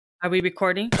Are we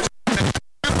recording?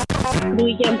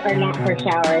 Weekends are not for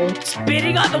showers.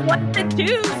 Spitting on the ones and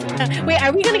twos. Wait,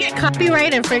 are we gonna get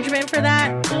copyright infringement for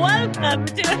that? Welcome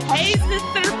to Hey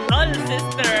Sister, Fun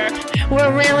Sister.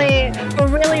 We're really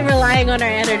relying on our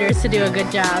editors to do a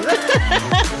good job.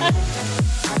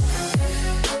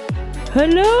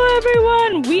 Hello,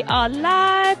 everyone. We are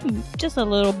live. Just a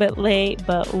little bit late,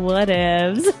 but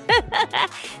whatevs.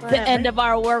 The end of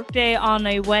our workday on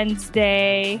a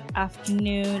Wednesday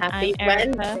afternoon. Happy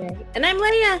Wednesday. And I'm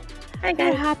Leia. Hi,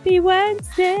 guys. Happy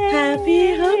Wednesday.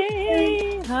 Happy hump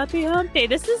day. Happy hump day.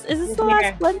 Is this the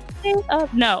last Wednesday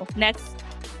of? No, next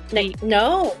week.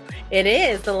 No, it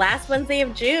is the last Wednesday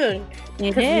of June.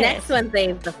 Because next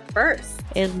Wednesday is the first.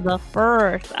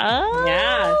 Oh,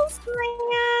 yeah.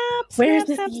 Where's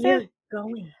this year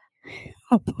going?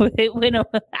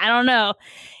 I don't know.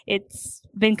 It's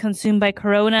been consumed by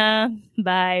Corona,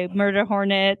 by murder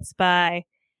hornets, by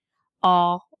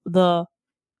all the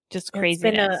just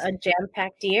craziness. It's been a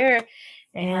jam-packed year.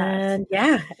 And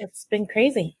it's been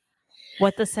crazy.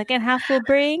 What the second half will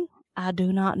bring, I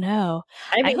do not know.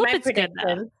 I hope my it's prediction.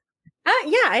 good,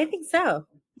 Yeah, I think so.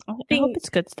 I hope it's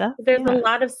good stuff. There's a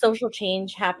lot of social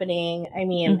change happening. I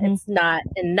mean, it's not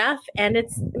enough and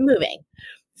it's moving.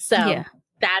 So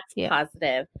that's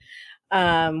positive.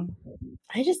 I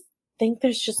just think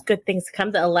there's just good things to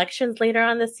come. The elections later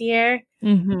on this year.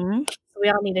 Mm-hmm. So we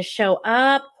all need to show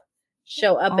up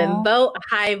and vote.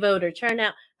 High voter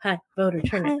turnout. High voter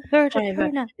turnout. High voter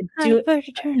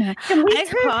turnout. Can we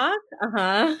talk?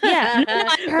 Yeah.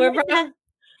 No, I heard that.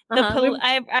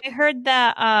 I heard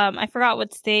that I forgot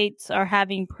what states are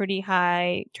having pretty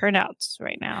high turnouts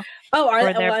right now. Oh,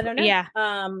 I don't know. Yeah.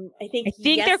 I think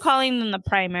they're calling them the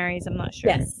primaries. I'm not sure.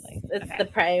 Yes, it's the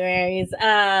primaries.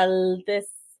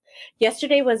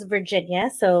 Yesterday was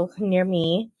Virginia, so near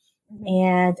me,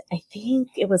 and I think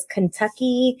it was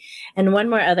Kentucky and one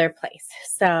more other place.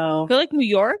 So I feel like New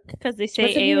York because they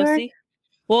say AOC.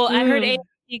 Well, I heard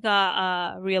AOC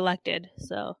got reelected,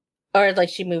 so. Or like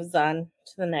she moves on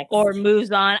to the next. Or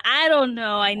moves on. I don't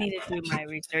know. I need to do my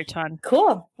research on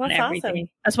Cool. That's everything. Awesome.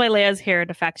 That's why Leia's here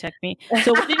to fact check me.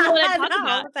 So what do you want to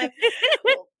talk about?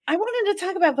 I wanted to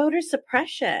talk about voter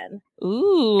suppression.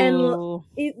 Ooh.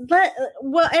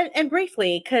 And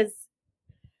briefly, because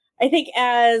I think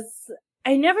I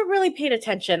never really paid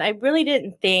attention. I really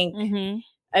didn't think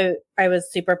I was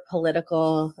super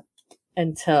political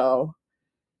until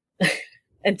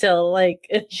like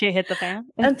shit hit the fan.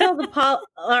 Until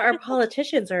our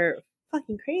politicians are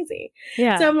fucking crazy.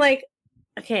 Yeah. So I'm like,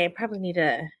 okay, I probably need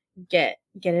to get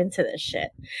into this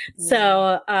shit.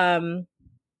 So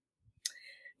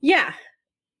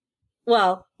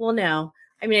Well, no.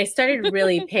 I mean, I started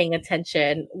really paying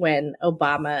attention when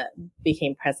Obama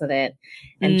became president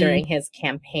and during his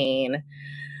campaign.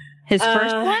 His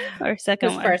first one or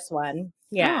second one? His first one.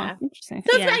 Yeah. Oh, interesting.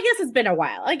 So I guess it's been a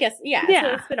while. So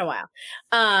it's been a while.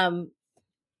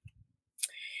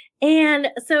 And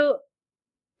so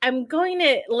I'm going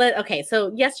to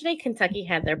so yesterday Kentucky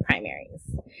had their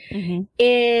primaries.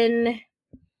 In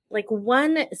like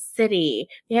one city,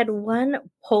 they had one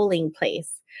polling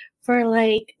place for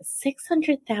like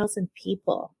 600,000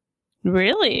 people.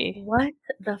 Really? What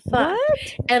the fuck?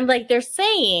 What? And like they're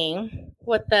saying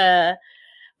what the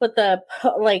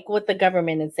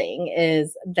government is saying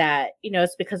is that,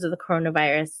 it's because of the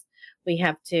coronavirus. We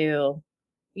have to,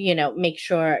 make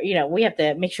sure, we have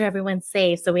to make sure everyone's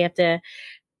safe. So we have to,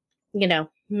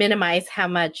 minimize how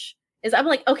much is. I'm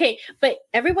like, okay, but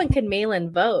everyone can mail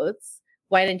in votes.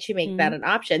 Why didn't you make that an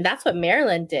option? That's what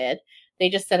Maryland did. They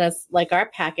just sent us like our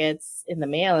packets in the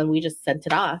mail and we just sent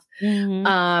it off.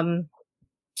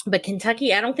 But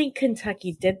Kentucky, I don't think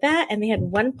Kentucky did that. And they had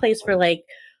one place for like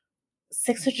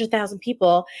 600,000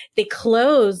 people. They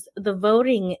closed the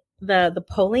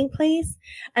polling place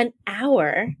an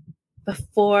hour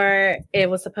before it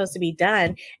was supposed to be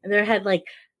done. And there had like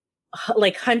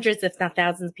hundreds, if not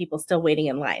thousands of people still waiting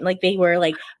in line. Like they were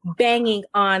like banging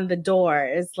on the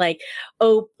doors,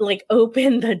 open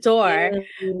the door.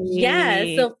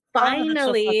 Yeah. So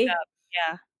finally,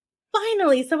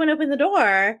 finally someone opened the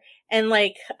door and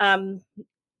let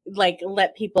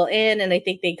people in. And I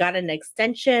think they got an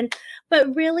extension,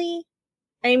 but really,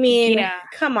 I mean,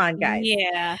 come on, guys.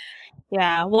 Yeah.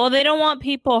 Yeah. Well, they don't want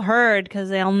people heard because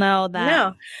they'll know that.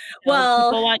 No.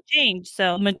 People want change.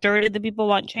 So majority of the people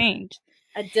want change.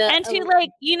 And that's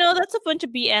a bunch of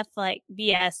BS,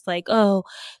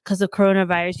 because of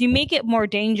coronavirus. You make it more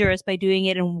dangerous by doing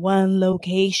it in one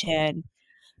location.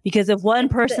 Because if one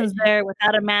person's there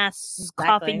without a mask,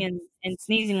 coughing and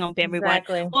sneezing on everyone,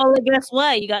 well, guess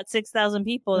what? You got 6,000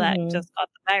 people that just got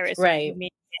the virus. Right.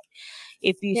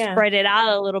 if you spread it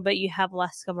out a little bit, you have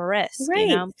less of a risk. Right.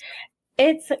 You know?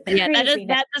 It's crazy. Yeah,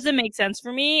 that doesn't make sense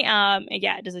for me. Yeah,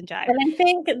 it doesn't jive. And I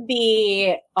think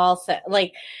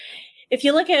if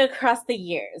you look at across the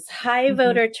years, high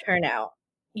voter turnout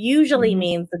usually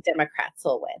means the Democrats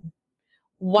will win.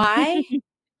 Why?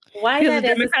 Why that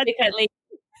is because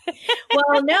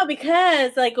well, no,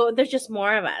 because there's just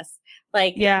more of us.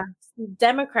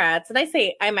 Democrats, and I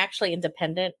say I'm actually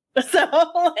independent, so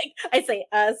I say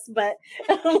us, but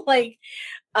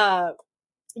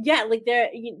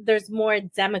there's more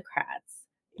Democrats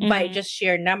by just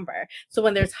sheer number. So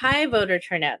when there's high voter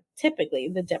turnout, typically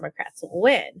the Democrats will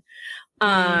win.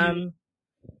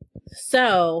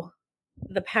 So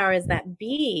the powers that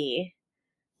be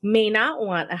may not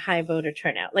want a high voter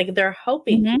turnout. Like they're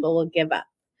hoping people will give up.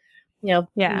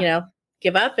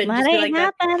 Give up and just be like,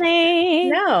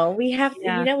 no, we have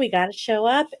to, we got to show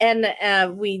up. And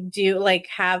we do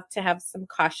have to have some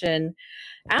caution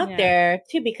out there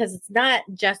too, because it's not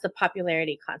just a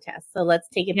popularity contest. So let's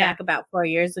take it back about 4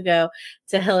 years ago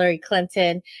to Hillary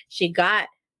Clinton. She got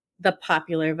the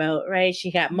popular vote, right?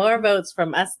 She got more votes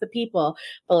from us, the people,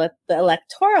 but the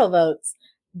electoral votes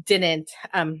didn't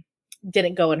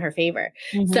go in her favor.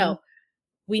 So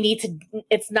we need to,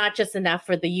 it's not just enough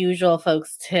for the usual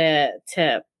folks to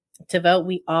vote.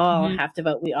 We all have to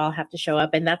vote. We all have to show up,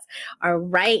 and that's our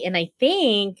right. And I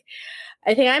think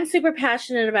I'm super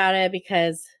passionate about it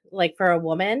because for a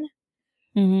woman,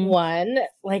 one,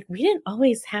 we didn't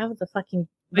always have the fucking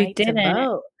right to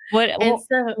vote.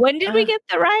 When did we get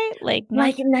the right? Like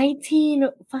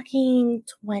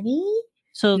 1920?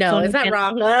 So no, is that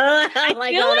wrong? I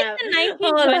feel like the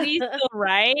 1920s still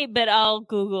right, but I'll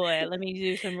Google it. Let me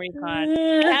do some recon.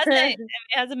 It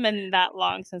hasn't been that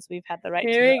long since we've had the right.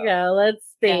 Here we go. Let's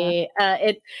see.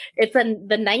 Yeah. It's the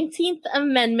 19th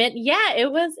Amendment. Yeah,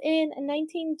 it was in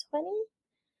 1920.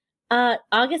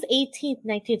 August 18th,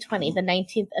 1920. The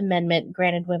 19th Amendment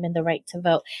granted women the right to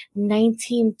vote.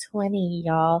 1920,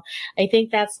 y'all. I think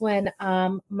that's when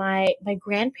my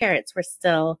grandparents were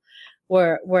still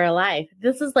were alive.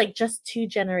 This is just 2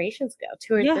 generations ago,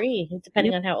 2 or 3,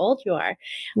 depending on how old you are.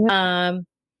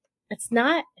 It's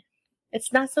not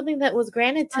something that was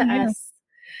granted to us.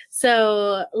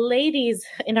 So ladies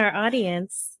in our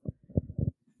audience,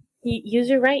 use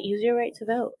your right to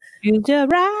vote. Use your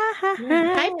right.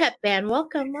 Hi, Pep Band.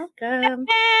 Welcome. What's up?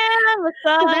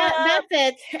 So that's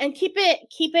it. And keep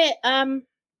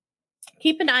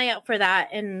an eye out for that.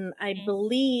 And I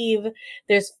believe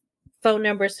there's phone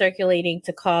number circulating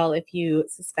to call if you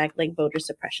suspect voter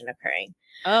suppression occurring.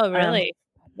 Oh, really?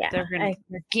 Yeah. They're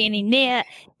getting it.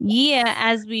 Yeah,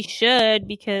 as we should,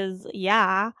 because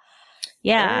Well,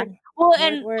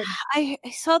 word. I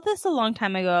saw this a long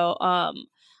time ago.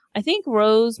 I think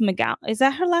Rose McGowan, is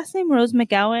that her last name? Rose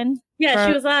McGowan? Yeah,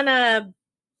 she was on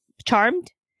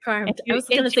Charmed. I was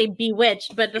going to say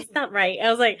Bewitched, but that's not right.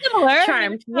 I was like, similar.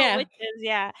 Charmed. Yeah. Witches,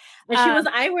 yeah. And she was,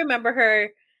 I remember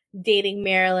her dating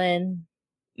Marilyn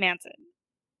Manson.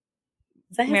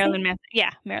 Is that Marilyn Manson?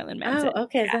 Yeah, Marilyn Manson. Oh,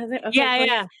 okay. Yeah. Okay,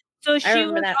 yeah. So she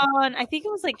was on, I think it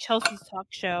was Chelsea's talk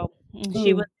show. And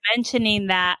she was mentioning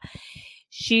that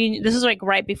this is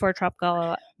right before Trump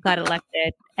got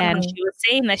elected. And she was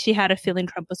saying that she had a feeling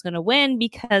Trump was going to win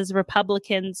because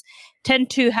Republicans tend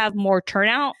to have more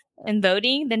turnout in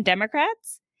voting than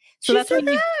Democrats. So that's what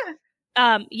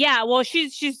well,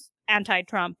 she's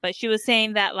anti-Trump, but she was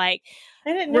saying that I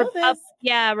didn't know this.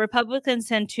 Yeah, Republicans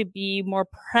tend to be more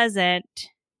present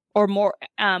or more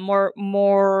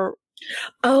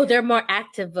Oh, they're more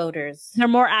active voters. They're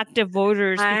more active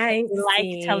voters. I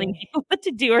like telling people what to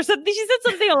do or something. She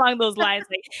said something along those lines,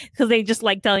 because they just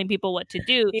like telling people what to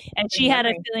do. And she had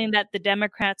a feeling that the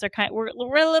Democrats are we're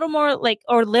a little more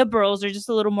or liberals are just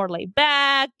a little more laid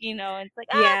back, and it's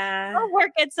it'll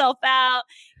work itself out,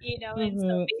 and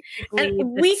so basically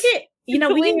we could. We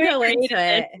can go into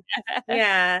it.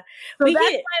 Yeah. So that's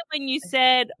why when you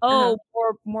said, more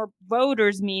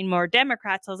voters mean more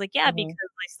Democrats, I was like, yeah, because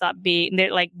they stopped being, they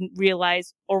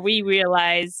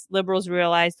liberals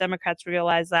realize, Democrats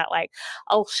realize that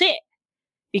oh shit,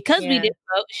 because we didn't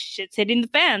vote, shit's hitting the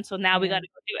fan. So now we got to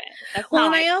go do it. That's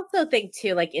and I also think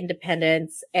too,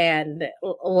 independence and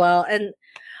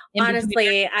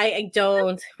honestly, I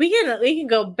don't, we can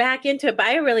go back into it, but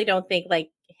I really don't think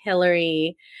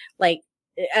Hillary, I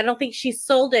don't think she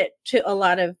sold it to a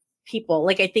lot of people.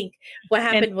 I think what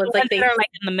happened was they are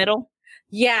in the middle.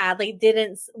 Yeah,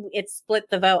 it split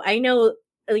the vote. I know,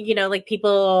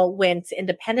 people went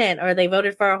independent or they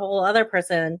voted for a whole other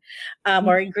person,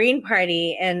 or a Green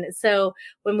Party. And so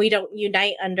when we don't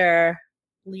unite under,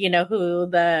 who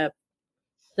the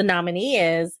nominee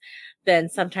is, then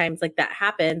sometimes like that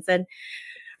happens. And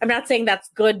I'm not saying that's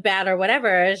good, bad, or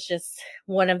whatever. It's just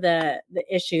one of the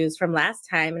issues from last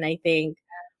time. And I think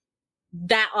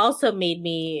that also made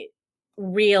me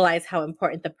realize how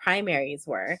important the primaries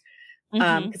were.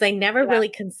 Because I never really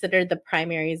considered the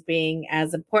primaries being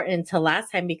as important until last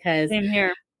time, because Same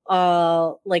here.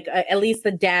 At least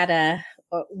the data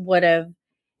would have,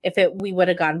 we would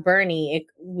have gone Bernie,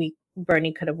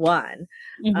 Bernie could have won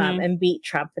and beat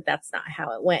Trump, but that's not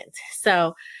how it went.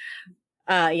 So,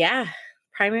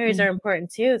 primaries are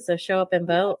important too. So show up and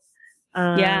vote.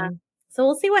 So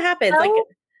we'll see what happens.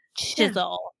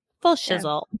 Shizzle. Full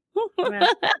shizzle. We'll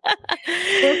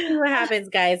see what happens,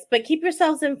 guys. But keep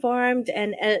yourselves informed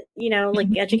and,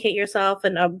 educate yourself.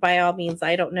 And by all means,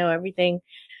 I don't know everything.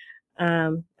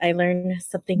 I learn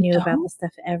something new about this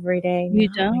stuff every day. You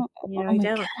don't? I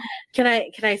don't. Can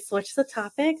I switch the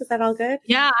topic? Is that all good?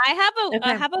 Yeah, I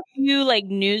have a few like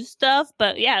news stuff,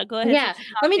 but yeah, go ahead. Yeah,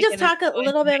 let me just talk a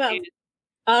little bit about.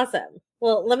 Awesome.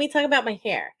 Well, let me talk about my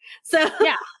hair. So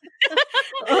yeah,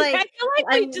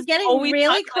 I'm just getting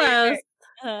really close.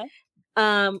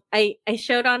 I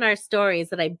showed on our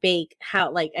stories that I bake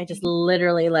I just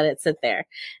literally let it sit there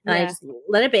and I just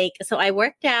let it bake. So I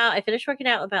finished working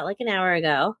out about like an hour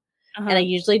ago, and I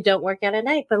usually don't work out at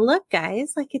night, but look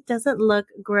guys, like it doesn't look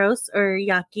gross or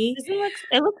yucky.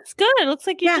 It looks good. It looks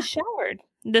like you just showered.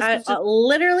 This was just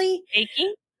literally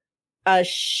baking a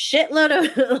shitload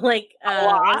of like a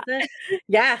lot.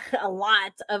 A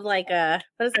lot of what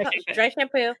is it called? Dry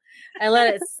shampoo. I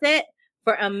let it sit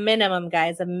for a minimum,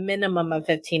 guys, a minimum of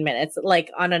 15 minutes. Like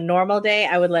on a normal day,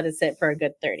 I would let it sit for a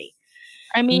good 30.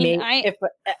 I mean,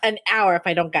 an hour if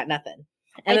I don't got nothing.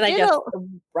 And then I just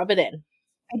rub it in.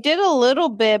 I did a little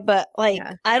bit, but I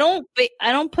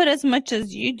don't put as much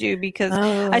as you do, because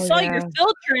I saw your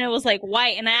filter and it was like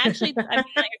white, and I actually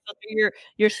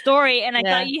your story, and I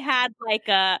thought you had like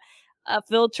a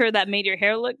filter that made your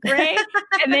hair look gray,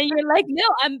 and then you're like, no,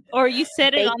 or you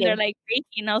said it on there like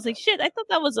baking. I was like, shit, I thought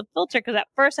that was a filter, because at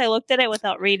first I looked at it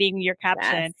without reading your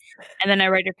caption, and then I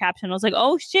read your caption. I was like,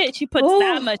 oh shit, she puts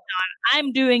that much on.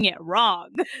 I'm doing it wrong.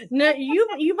 No,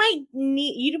 you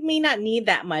may not need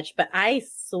that much, but I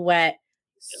sweat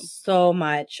so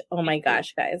much. Oh my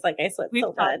gosh, guys! Like I sweat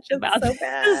so much. It's so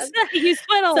bad. You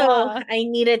sweat a lot. I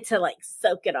needed to like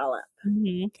soak it all up.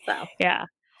 So yeah,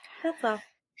 that's all.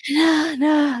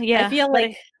 No, yeah. I feel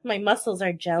like my muscles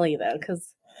are jelly though,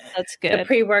 because that's good. The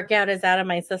pre-workout is out of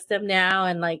my system now,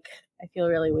 and like I feel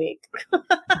really weak. Oh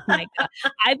my God.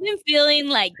 I've been feeling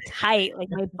like tight, like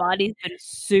my body's been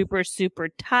super, super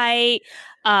tight.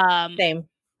 Same.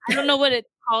 I don't know what it's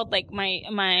called, like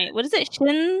my what is it,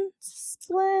 shin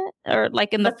split, or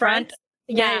like in the front?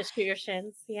 Yeah, your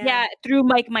shins. Yeah, through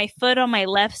like my foot on my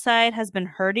left side has been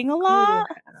hurting a lot.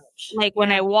 Like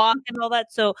when I walk and all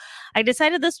that. So I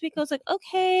decided this week, I was like,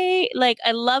 okay, like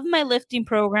I love my lifting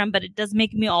program, but it does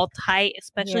make me all tight,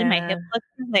 especially my hip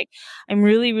flexors. Like I'm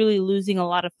really, really losing a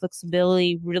lot of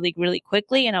flexibility really, really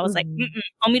quickly. And I was like,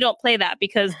 homie, don't play that,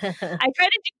 because I try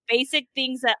to do basic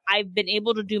things that I've been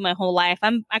able to do my whole life.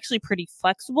 I'm actually pretty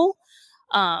flexible.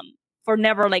 For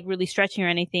never like really stretching or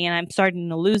anything, and I'm starting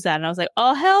to lose that. And I was like,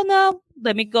 oh hell no,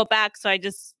 let me go back. So I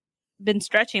just been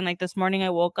stretching. Like this morning I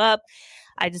woke up,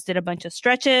 I just did a bunch of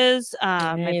stretches.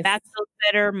 My back feels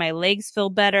better, my legs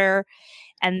feel better,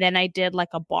 and then I did like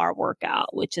a bar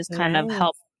workout, which is kind of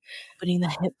help putting the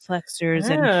hip flexors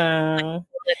and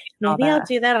maybe I'll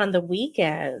do that on the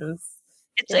weekends.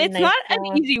 It's not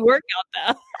an easy workout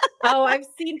though. Oh, I've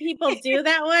seen people do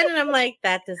that one, and I'm like,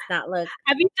 that does not look.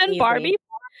 Have you done Barbie?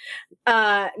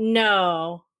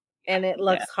 No, and it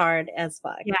looks hard as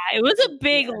fuck. Yeah, it was a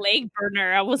big leg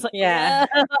burner. I was like, I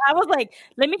was like,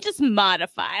 let me just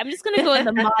modify. I'm just gonna go in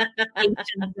the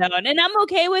modification zone, and I'm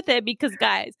okay with it, because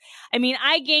guys, I mean,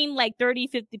 I gained like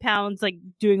 30-50 pounds like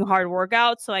doing hard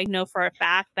workouts, so I know for a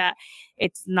fact that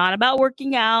it's not about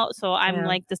working out. So I'm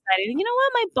like deciding, you know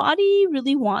what, my body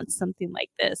really wants something like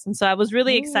this, and so I was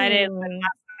really excited.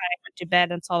 I went to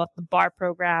bed and saw that the bar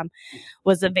program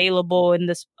was available in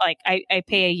this, like I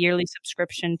pay a yearly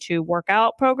subscription to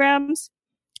workout programs,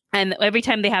 and every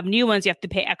time they have new ones, you have to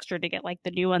pay extra to get like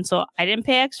the new one. So I didn't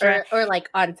pay extra, or like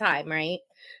on time, right?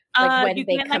 Like when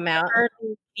they come out,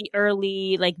 the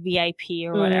early like VIP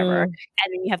or whatever, and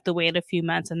then you have to wait a few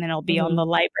months, and then it'll be on the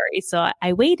library. So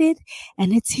I waited,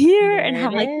 and it's here, and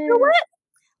I'm like, you know what?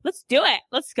 Let's do it.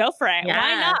 Let's go for it.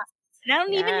 Why not? And I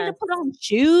don't even need to put on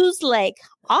shoes. Like,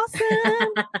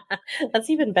 awesome.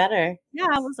 That's even better. Yeah,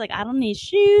 I was like, I don't need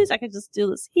shoes. I could just do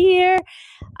this here.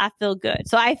 I feel good.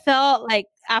 So I felt like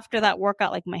after that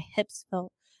workout, like my hips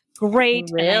felt great.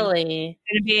 Really?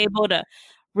 I'm going to be able to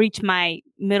reach my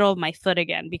middle of my foot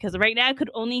again, because right now I could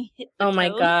only hit the Oh my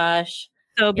toes. gosh.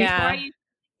 So before I used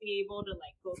to be able to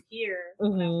like go here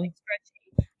when I was like stretching,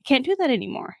 I can't do that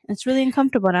anymore. It's really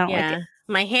uncomfortable and I don't like it.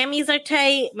 My hammies are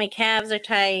tight, my calves are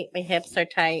tight, my hips are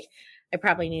tight. I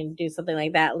probably need to do something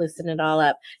like that, loosen it all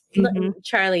up.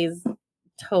 Charlie's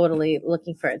totally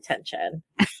looking for attention.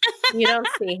 You don't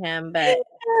see him, but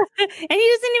and he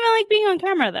doesn't even like being on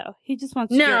camera though. He just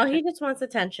wants he just wants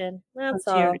attention. That's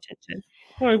all. Your attention.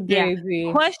 Poor baby.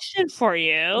 Yeah. Question for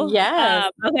you.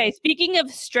 Yes. Okay. Speaking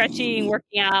of stretching,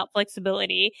 working out,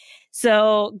 flexibility.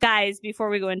 So, guys, before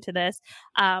we go into this,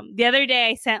 the other day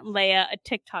I sent Leia a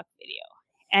TikTok video,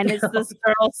 and it's this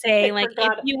girl saying, like,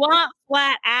 if you want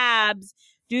flat abs,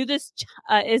 do this.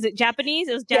 Is it Japanese?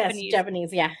 It was Japanese. Yes,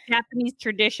 Japanese, yeah. Japanese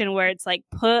tradition where it's like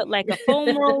put like a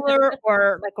foam roller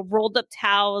or like a rolled up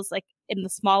towels like in the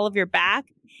small of your back,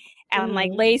 and like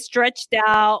lay stretched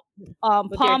out,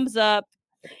 palms up.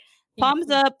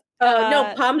 Palms up.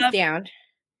 No, palms down.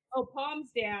 Oh, palms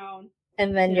down.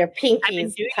 And then your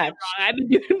pinkies touch. I've been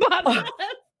doing palms up.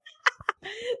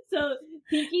 So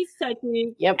pinkies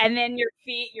touching. Yep. And then your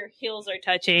feet, your heels are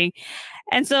touching.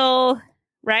 And so,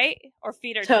 right? Or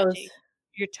feet are touching.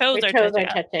 Your toes are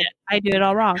touching. I do it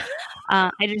all wrong. I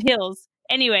did heels.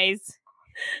 Anyways,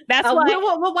 that's why.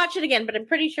 We'll watch it again, but I'm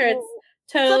pretty sure it's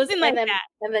toes something like that.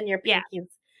 And then your pinkies.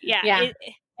 Yeah.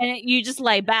 And you just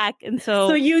lie back, and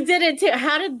so you did it too.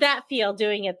 How did that feel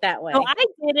doing it that way? So I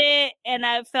did it, and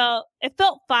it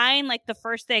felt fine. Like the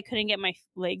first day, I couldn't get my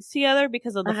legs together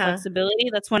because of the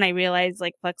flexibility. That's when I realized,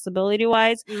 like flexibility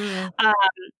wise, I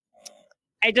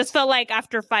just felt like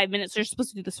after 5 minutes, you're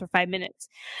supposed to do this for 5 minutes.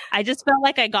 I just felt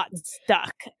like I got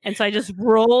stuck, and so I just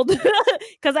rolled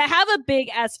because I have a big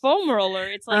ass foam roller.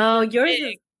 It's like yours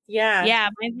is. Yeah,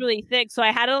 mine's really thick. So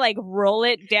I had to like roll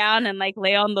it down and like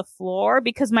lay on the floor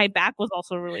because my back was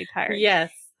also really tired. Yes.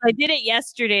 I did it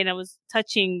yesterday and I was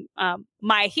touching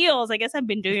my heels. I guess I've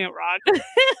been doing it wrong.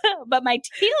 But my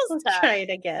heels touch. Try it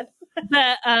again.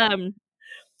 But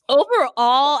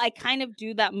overall, I kind of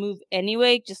do that move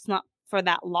anyway, just not for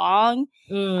that long.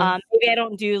 Maybe I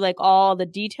don't do like all the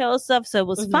detail stuff, so it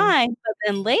was fine. But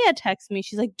then Leia texted me.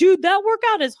 She's like, dude, that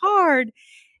workout is hard.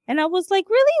 And I was like,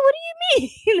 really? What do you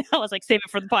mean? I was like, save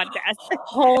it for the podcast.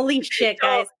 Holy shit,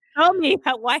 guys. Tell me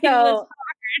why it was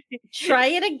hard. Try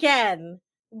it again.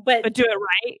 But do it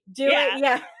right. Do it,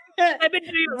 yeah. I've been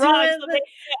doing it wrong. So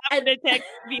I'm going to text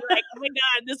me like, oh my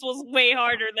God, this was way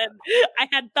harder than I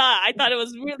had thought. I thought it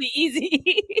was really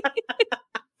easy.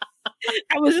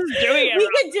 I was just doing it. We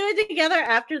could do it together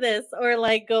after this, or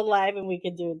like go live and we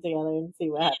could do it together and see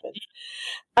what happens.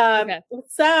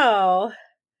 So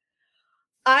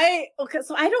I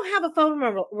don't have a foam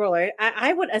roller.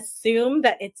 I would assume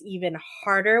that it's even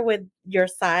harder with your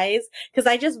size because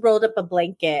I just rolled up a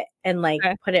blanket and like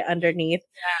put it underneath.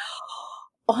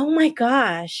 Yeah. Oh my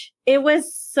gosh. It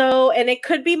was so, and it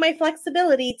could be my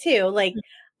flexibility too. Like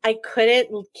I couldn't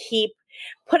keep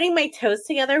putting my toes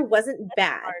together wasn't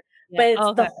bad, but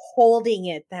it's the holding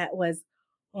it that was,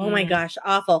 oh my gosh,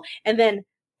 awful. And then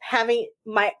having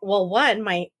my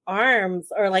arms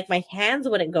or like my hands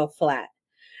wouldn't go flat.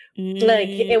 Like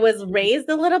it was raised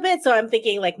a little bit, so I'm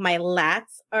thinking like my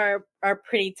lats are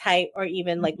pretty tight, or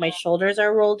even like my shoulders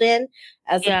are rolled in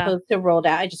as opposed to rolled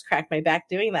out. I just cracked my back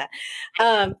doing that,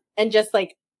 and just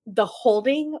like the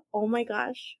holding. Oh my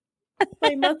gosh,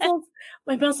 my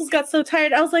muscles got so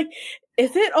tired. I was like,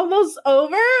 "Is it almost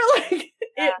over?" Like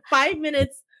 5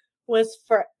 minutes was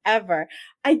forever.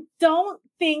 I don't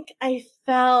think I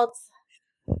felt.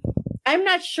 I'm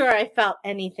not sure I felt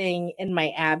anything in my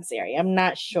abs area. I'm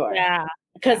not sure. Yeah.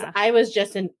 Because I was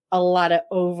just in a lot of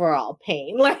overall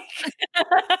pain. Like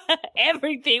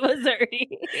everything was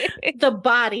hurting. The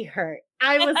body hurt.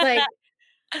 I was like,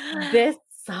 this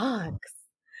sucks.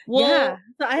 Well, yeah.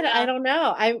 So I don't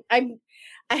know. I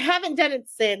haven't done it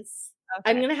since.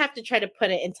 Okay. I'm gonna have to try to put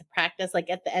it into practice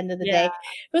like at the end of the day. It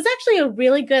was actually a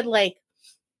really good like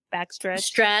back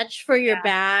stretch for your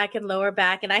back and lower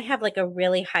back, and I have like a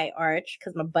really high arch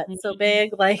because my butt's so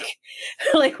big. Like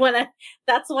when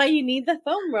that's why you need the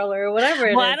foam roller or whatever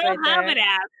it is. I don't have an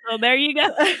ass, so there you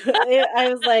go. I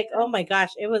was like, oh my gosh,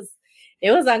 it was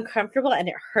uncomfortable and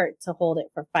it hurt to hold it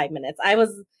for 5 minutes. I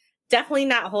was definitely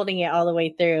not holding it all the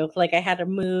way through. Like I had to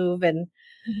move and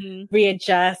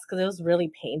readjust because it was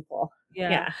really painful.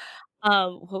 Yeah.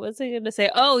 What was I going to say?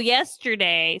 Oh,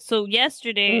 yesterday. So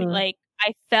yesterday, like.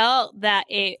 I felt that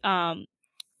it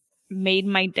made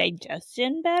my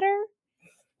digestion better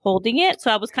holding it. So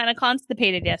I was kind of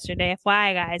constipated yesterday.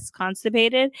 FYI, guys,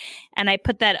 constipated. And I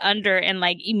put that under and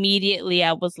like immediately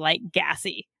I was like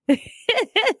gassy. Okay.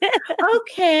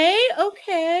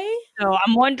 So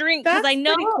I'm wondering because I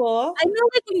know cool. I know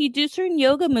like when you do certain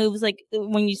yoga moves, like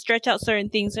when you stretch out certain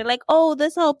things, they're like, oh,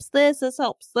 this helps this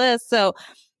helps this. So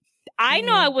I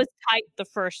know I was tight the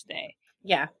first day.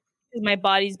 Yeah. My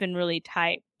body's been really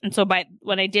tight. And so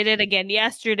when I did it again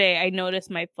yesterday, I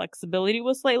noticed my flexibility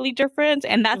was slightly different.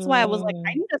 And that's why I was like,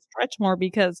 I need to stretch more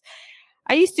because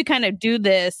I used to kind of do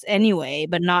this anyway,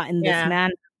 but not in this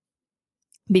manner.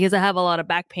 Because I have a lot of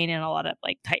back pain and a lot of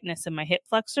like tightness in my hip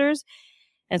flexors.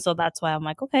 And so that's why I'm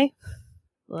like, okay,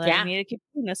 I need to keep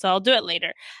doing this. So I'll do it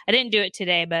later. I didn't do it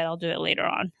today, but I'll do it later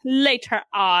on.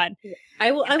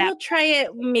 I will try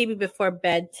it maybe before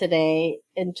bed today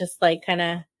and just like kind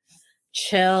of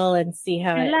chill and see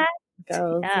how it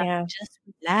goes. Yeah. Just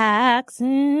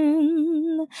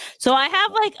relaxing. So I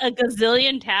have like a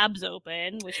gazillion tabs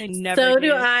open, which I never So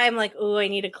do I. I'm like, oh, I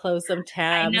need to close some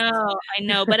tabs. I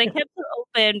know. But I kept it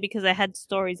open because I had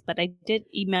stories, but I did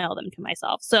email them to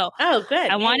myself. So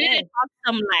good. I wanted to talk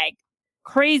some like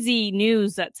crazy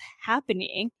news that's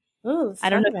happening. Ooh, I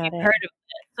don't know if you've heard of it.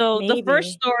 So the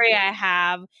first story I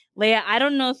have, Leia, I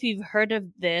don't know if you've heard of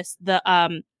this.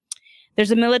 There's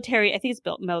a military, I think it's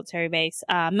built military base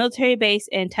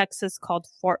in Texas called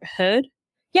Fort Hood.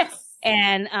 Yes.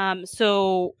 And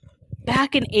so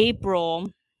back in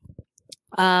April,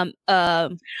 I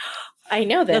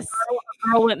know this. A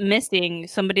girl went missing.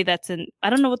 Somebody that's in, I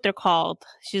don't know what they're called.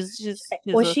 She's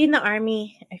was she in the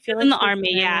Army? I feel like in the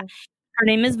Army. Yeah. Her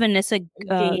name is Vanessa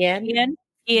Guillen.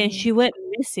 And she went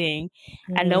missing,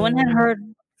 and no one had heard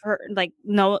her.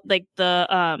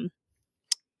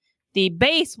 The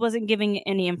base wasn't giving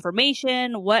any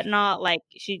information, whatnot. Like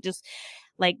she just,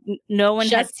 like no one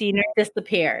had seen her.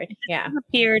 Disappeared.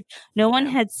 No one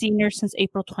had seen her since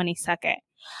April 22nd.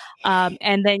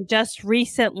 And then just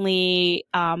recently,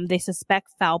 they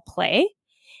suspect foul play,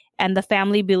 and the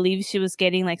family believes she was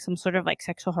getting like some sort of like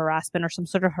sexual harassment or some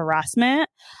sort of harassment.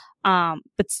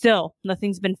 But still,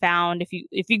 nothing's been found.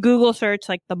 If you Google search,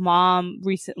 like the mom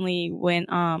recently went,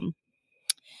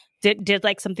 did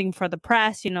like something for the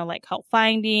press, like help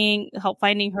finding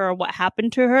her, what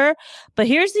happened to her. But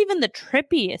here's even the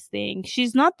trippiest thing.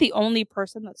 She's not the only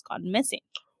person that's gone missing.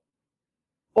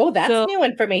 Oh, that's new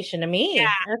information to me. Yeah,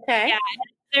 okay. Yeah.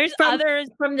 There's others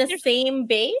from the same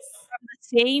base? From the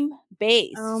same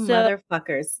base. Oh,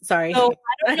 motherfuckers. Sorry. So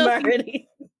I don't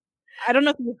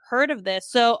know if you've heard of this.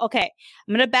 So, okay,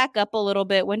 I'm going to back up a little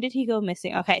bit. When did he go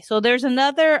missing? Okay, so there's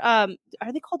another, are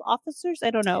they called officers? I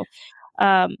don't know.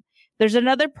 There's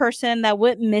another person that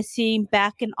went missing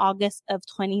back in August of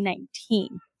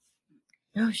 2019.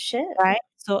 Oh, shit. Right?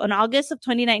 So in August of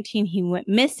 2019, he went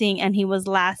missing, and he was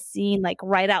last seen like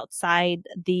right outside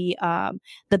the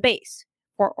base,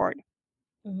 Fort Ord.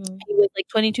 Mm-hmm. He was like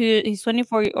 22, he's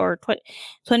 24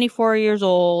 years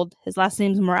old. His last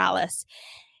name's Morales.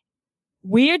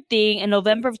 Weird thing, in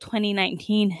November of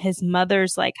 2019, his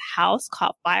mother's like house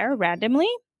caught fire randomly.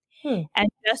 And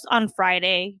just on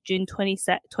Friday, June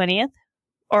 20th,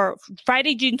 or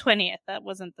Friday, June 20th, that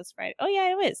wasn't this Friday. Oh,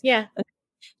 yeah, it was. Yeah. Okay.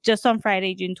 Just on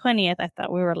Friday, June 20th, I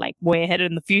thought we were like way ahead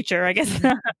in the future, I guess.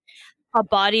 A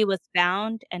body was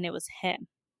found, and it was him.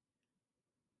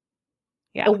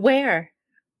 Yeah. Where?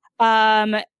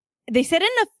 They said in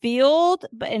a field,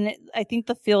 but I think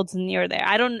the field's near there.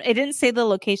 It didn't say the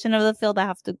location of the field. I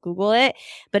have to Google it,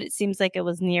 but it seems like it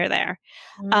was near there.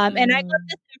 And I got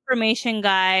this information,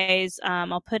 guys.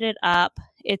 I'll put it up.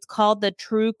 It's called the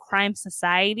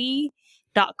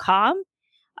truecrimesociety.com.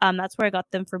 That's where I got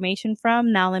the information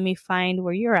from. Now let me find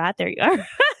where you're at. There you are.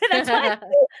 That's why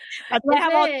I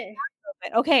have all it.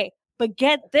 Okay, but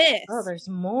get this. Oh, there's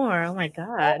more. Oh my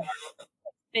God.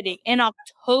 In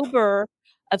October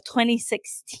of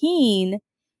 2016,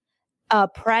 a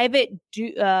private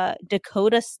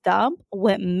Dakota stump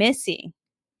went missing.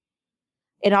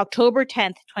 In October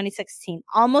 10th, 2016,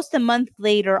 almost a month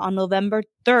later, on November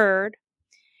 3rd,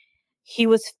 he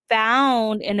was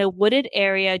found in a wooded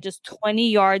area just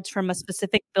 20 yards from a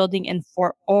specific building in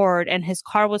Fort Ord, and his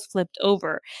car was flipped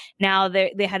over. Now,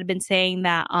 they had been saying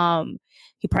that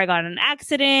he probably got in an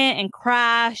accident and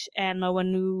crashed, and no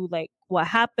one knew like what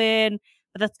happened.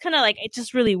 But that's kind of like, it's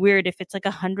just really weird. If it's like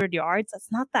 100 yards, that's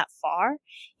not that far.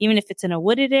 Even if it's in a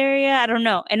wooded area, I don't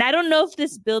know. And I don't know if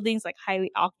this building's like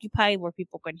highly occupied where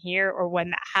people can hear, or when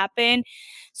that happened.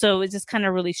 So it's just kind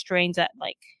of really strange that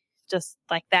like, just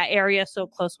like that area so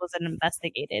close wasn't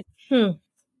investigated.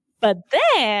 But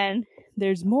then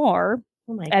there's more.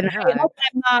 Oh my God.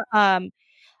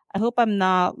 I hope I'm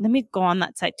not, let me go on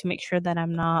that site to make sure that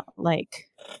I'm not like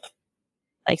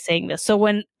saying this. So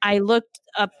when I looked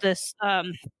up this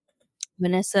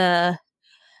Vanessa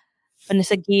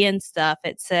Vanessa Guillen stuff.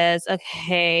 It says,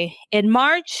 okay, in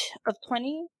March of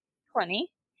 2020,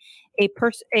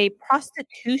 a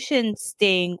prostitution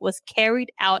sting was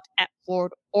carried out at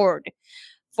Fort Ord.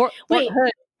 Fort Hood.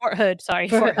 Fort Hood. Sorry.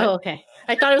 Fort Hood. Oh, okay.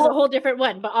 I thought it was a whole different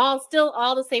one, but all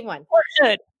the same one. Fort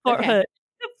Hood. Fort Hood.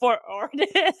 Fort Ord.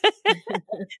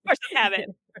 First habit.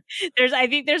 I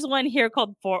think there's one here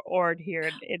called Fort Ord here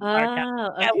in our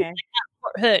town. Okay.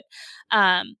 Fort Hood.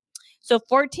 So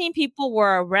 14 people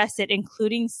were arrested,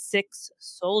 including 6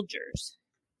 soldiers.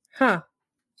 Huh.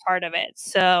 Part of it.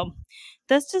 So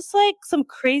that's just like some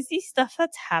crazy stuff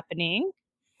that's happening.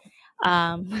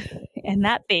 In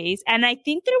that base. And I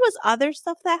think there was other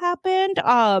stuff that happened.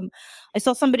 I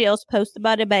saw somebody else post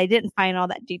about it, but I didn't find all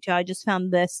that detail. I just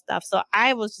found this stuff. So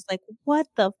I was just like, what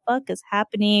the fuck is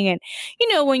happening? And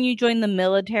when you join the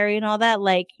military and all that,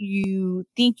 like you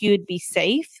think you'd be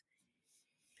safe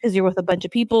because you're with a bunch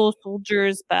of people,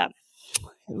 soldiers, but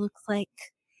it looks like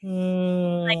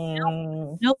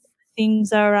nope,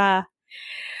 things are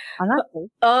not cool.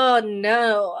 Oh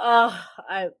no. Oh,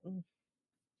 I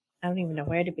don't even know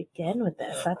where to begin with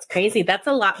this. That's crazy. That's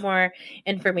a lot more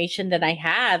information than I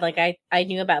had. Like I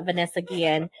knew about Vanessa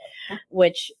Guillen,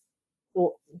 which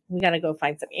we got to go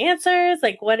find some answers.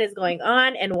 Like what is going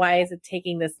on and why is it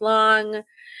taking this long?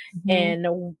 Mm-hmm. And,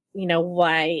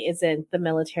 why isn't the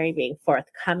military being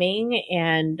forthcoming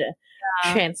and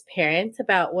transparent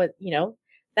about what,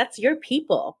 that's your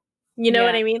people. You know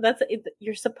what I mean?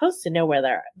 You're supposed to know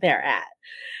where they're at.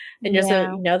 And just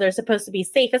so they're supposed to be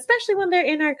safe, especially when they're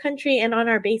in our country and on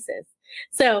our bases.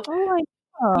 So,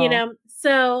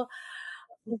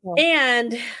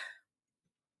 and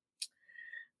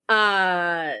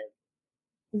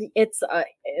it's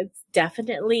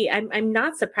definitely, I'm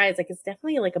not surprised. Like it's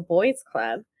definitely like a boys'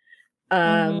 club.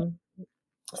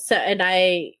 So, and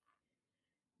I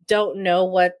don't know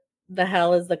what the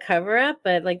hell is the cover up,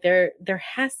 but like there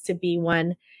has to be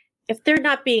one. If they're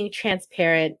not being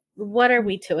transparent, what are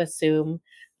we to assume?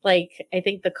 Like, I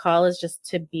think the call is just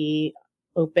to be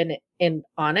open and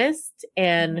honest.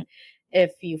 And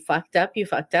if you fucked up,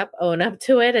 own up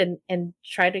to it and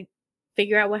try to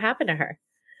figure out what happened to her.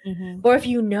 Mm-hmm. Or if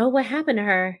you know what happened to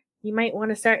her, you might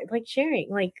want to start like sharing,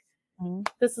 like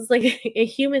this is like a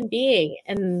human being.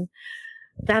 And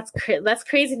that's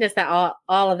craziness that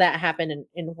all of that happened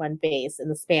in one base in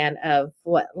the span of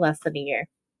less than a year.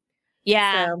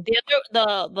 Yeah,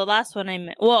 so, the last one I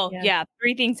meant. Well,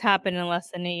 3 things happened in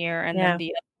less than a year, and then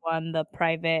the other one, the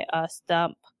private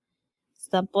stump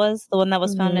was the one that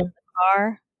was found in the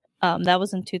car. That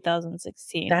was in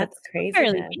 2016. That's crazy.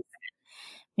 I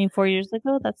mean, 4 years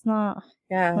ago. That's not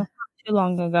too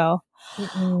long ago.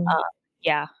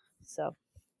 So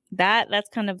that's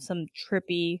kind of some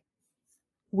trippy,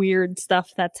 weird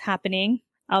stuff that's happening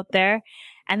out there.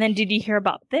 And then, did you hear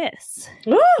about this?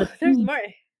 Ooh, there's more.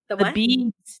 The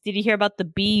Biebs. Did you hear about the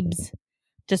Biebs?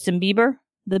 Justin Bieber?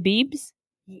 The Biebs?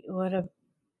 You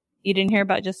didn't hear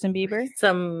about Justin Bieber?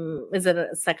 Is it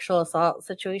a sexual assault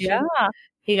situation? Yeah.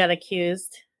 He got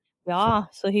accused. Yeah,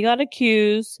 so he got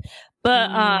accused. But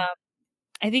I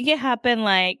think it happened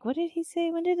like, what did he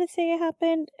say? When did it say it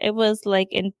happened? It was like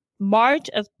in March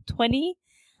of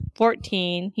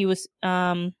 2014. He was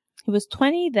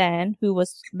 20 then, who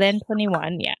was then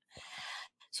 21, yeah.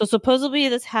 So supposedly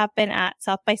this happened at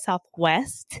South by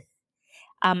Southwest.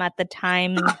 At the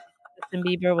time, Justin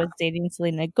Bieber was dating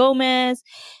Selena Gomez.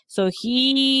 So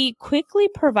he quickly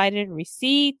provided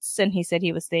receipts, and he said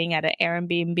he was staying at an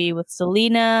Airbnb with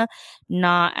Selena,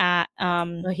 not at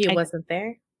he wasn't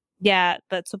there? Yeah,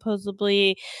 but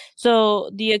supposedly.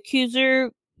 So the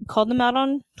accuser called him out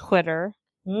on Twitter,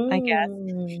 I guess.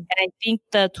 And I think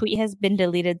the tweet has been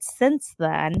deleted since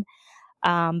then.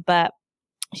 But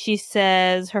she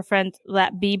says her friend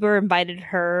that Bieber invited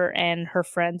her and her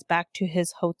friends back to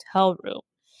his hotel room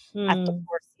at the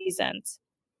Four Seasons.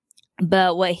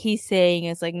 But what he's saying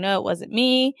is like, no, it wasn't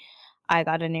me. I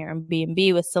got an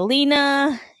Airbnb with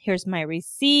Selena. Here's my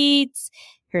receipts.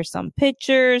 Here's some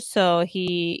pictures. So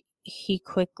he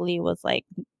quickly was like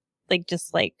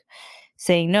just like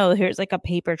saying, no, here's like a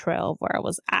paper trail of where I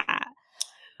was at.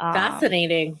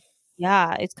 Fascinating.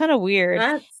 Yeah, it's kind of weird.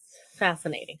 That's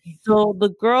fascinating. So the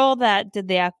girl that did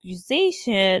the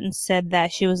accusation said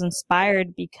that she was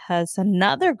inspired because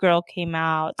another girl came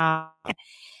out,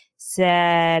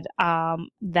 said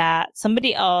that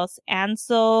somebody else,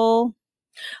 Ansel.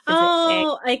 He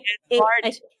was.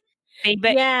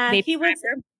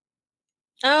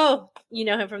 Oh, you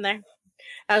know him from there.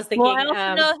 I was thinking. Well, I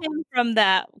also know him from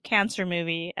that cancer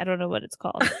movie. I don't know what it's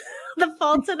called. The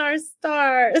Fault in Our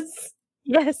Stars.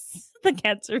 Yes, the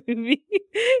cancer movie.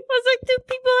 It was like 2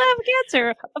 people I have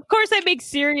cancer. Of course, I make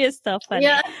serious stuff funny.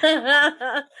 Yeah.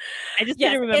 I just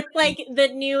didn't remember. It's like the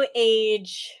new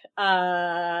age,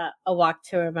 A Walk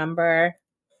to Remember.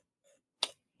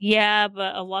 Yeah,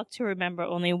 but A Walk to Remember,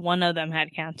 only one of them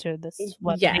had cancer. This is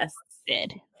what they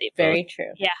did. Very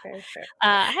true. Yeah. Very true.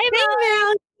 Hey,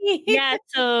 Mel. Yeah,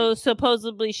 so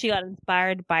supposedly she got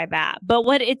inspired by that. But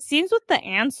what it seems with the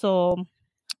Ansel,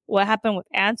 what happened with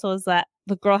Ansel is that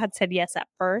the girl had said yes at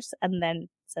first and then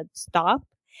said stop,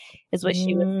 is what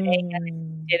she was saying, and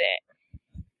then did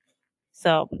it.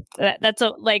 So that's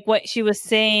like what she was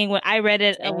saying when I read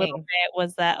it a little bit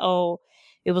was that,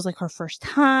 it was like her first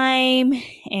time,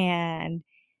 and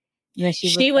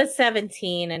she was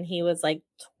 17 and he was like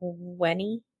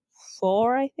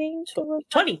 24, I think.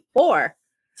 24.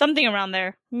 Something around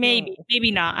there. Maybe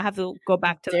not. I have to go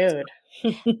back to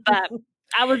Dude. But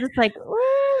I was just like,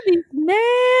 oh, these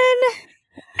men.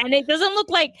 And it doesn't look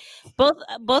like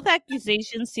both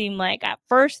accusations seem like at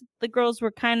first the girls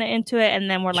were kind of into it and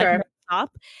then were like,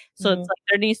 stop. So it's like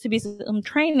there needs to be some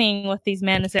training with these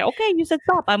men to say, okay, you said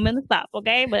stop, I'm gonna stop,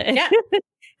 okay? But yeah.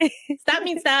 Stop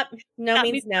means stop. No stop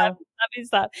means no. Stop means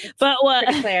stop. But what?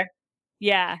 Pretty clear.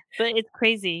 Yeah, but it's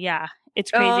crazy. Yeah,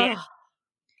 it's crazy.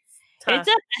 It's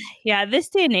this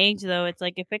day and age though, it's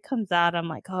like if it comes out, I'm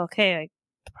like, oh, okay, like,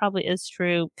 it probably is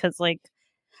true because like,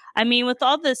 I mean, with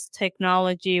all this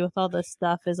technology, with all this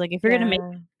stuff, is like if you're gonna make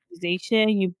an accusation,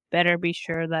 you better be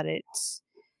sure that it's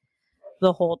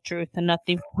the whole truth and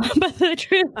nothing but the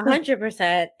truth.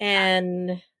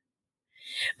 100%.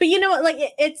 But you know what? Like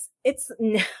it's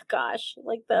gosh,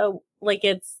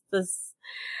 it's this.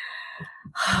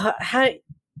 How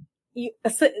you?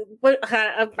 What?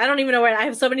 I don't even know where. I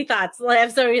have so many thoughts. I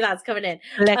have so many thoughts coming in.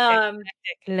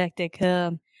 Eclectic.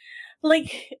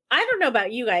 Like I don't know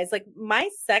about you guys. Like my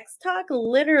sex talk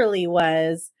literally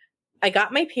was, I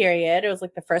got my period. It was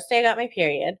like the first day I got my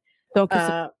period.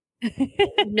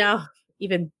 No.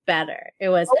 Even better. It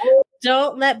was,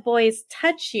 don't let boys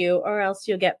touch you or else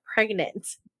you'll get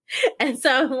pregnant. And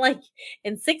so I'm like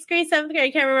in 6th grade, 7th grade, I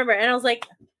can't remember. And I was like,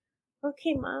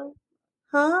 okay, Mom.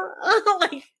 Huh?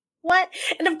 Like, what?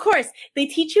 And of course, they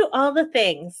teach you all the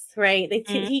things, right? They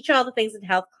teach you all the things in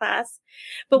health class.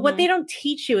 But what they don't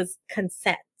teach you is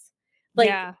consent. Like,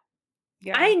 yeah.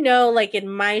 I know, like in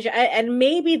my, and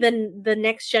maybe the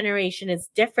next generation is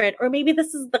different, or maybe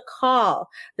this is the call.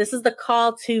 This is the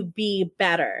call to be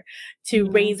better, to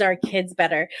raise our kids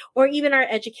better, or even our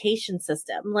education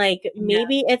system. Like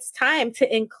maybe it's time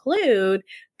to include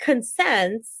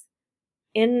consents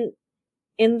in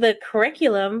the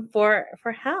curriculum for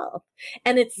health.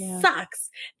 And it sucks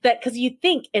that because you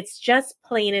think it's just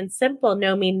plain and simple.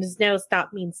 No means no,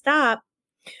 stop means stop.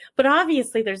 But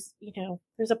obviously there's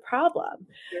a problem.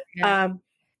 Yeah.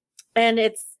 And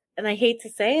I hate to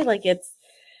say, like, it's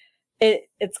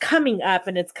coming up,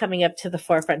 and it's coming up to the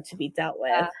forefront to be dealt with.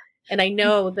 Yeah. And I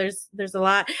know there's a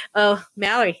lot. Oh,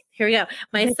 Mallory, here we go.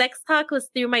 My sex talk was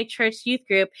through my church youth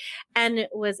group and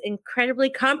it was incredibly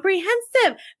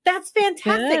comprehensive. That's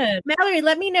fantastic. Good. Mallory,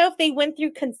 let me know if they went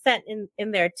through consent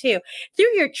in there too.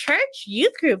 Through your church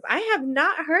youth group. I have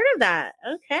not heard of that.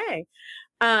 Okay.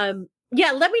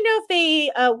 Yeah, let me know if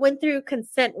they went through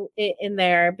consent in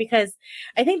there, because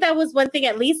I think that was one thing,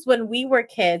 at least when we were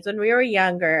kids, when we were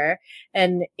younger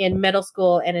and in middle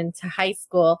school and into high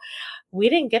school, we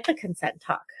didn't get the consent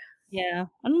talk. Yeah,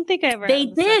 I don't think I ever. They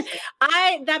did.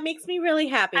 That makes me really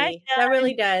happy. That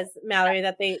really does, Mallory,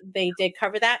 that they did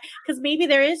cover that, because maybe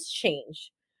there is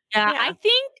change. Yeah, I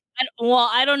think. Well,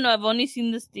 I don't know. I've only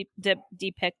seen this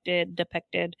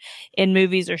depicted in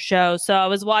movies or shows. So I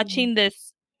was watching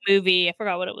this movie, I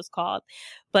forgot what it was called,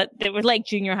 but they were like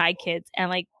junior high kids, and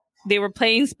like they were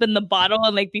playing spin the bottle,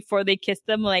 and like before they kissed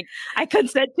them, like, I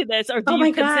consent to this, or do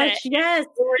you consent? Gosh, yes,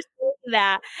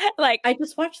 that. Like, I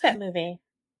just watched that movie.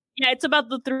 Yeah, it's about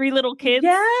the 3 little kids.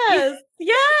 Yes,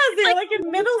 they're like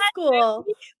in middle school.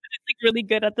 It's like really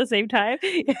good at the same time.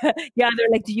 Yeah, they're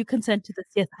like, do you consent to this?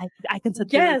 Yes, I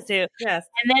consent to this too. Yes.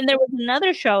 And then there was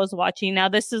another show I was watching. Now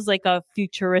this is like a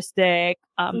futuristic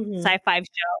sci-fi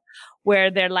show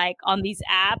where they're like on these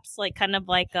apps, like kind of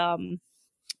like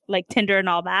Tinder and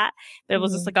all that. There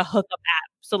was just like a hookup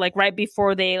app. So like right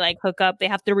before they like hook up, they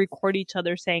have to record each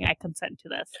other saying, I consent to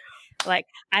this. Like,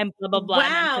 I'm blah blah blah.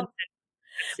 Wow.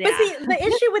 Yeah. But see, the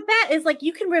issue with that is like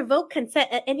you can revoke consent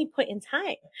at any point in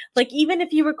time. Like even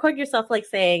if you record yourself like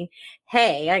saying,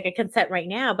 "Hey, I can consent right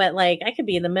now," but like I could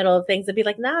be in the middle of things and be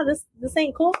like, "Nah, this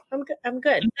ain't cool. I'm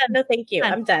good. No, thank you.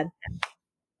 I'm done."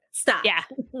 Stop. Yeah,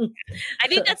 I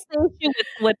think that's the issue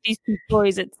with these 2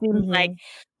 stories. It seems like,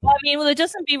 well, I mean, well, the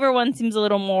Justin Bieber one seems a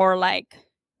little more like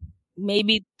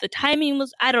maybe the timing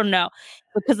was, I don't know,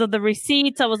 because of the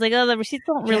receipts. I was like, oh, the receipts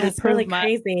don't really it's prove really much.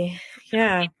 crazy.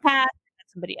 Yeah.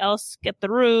 Somebody else get the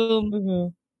room. Mm-hmm.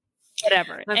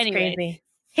 Whatever. That's anyway, crazy.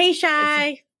 Hey,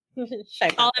 Shy. Shy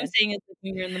all I'm saying is that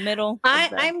when you're in the middle.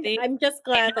 I'm just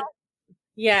glad that,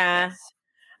 yeah. Yes.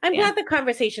 I'm glad the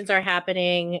conversations are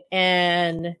happening,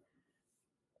 and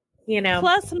you know.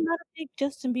 Plus, I'm not a big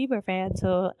Justin Bieber fan,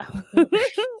 so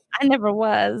I never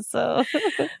was. So,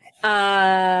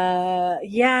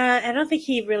 yeah, I don't think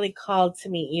he really called to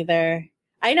me either.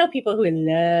 I know people who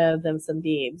love them some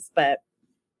Biebs, but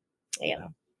you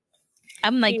know,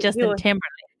 I'm like Justin Timberlake.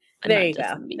 There you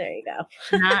go. There you go.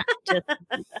 Not just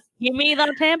give me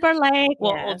the Timberlake.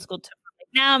 Well, old school Timberlake.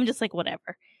 Now I'm just like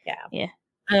whatever. Yeah.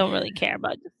 I don't really care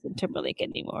about Justin Timberlake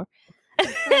anymore. Okay.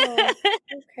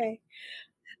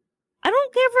 I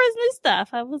don't care for his new stuff.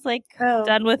 I was like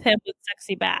done with him with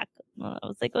Sexy Back. I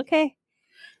was like, okay.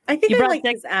 I think I liked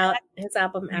his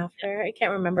album after. I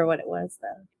can't remember what it was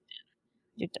though.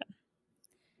 You're done.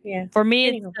 Yeah. For me,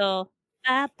 it's still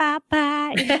bye bye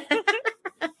bye.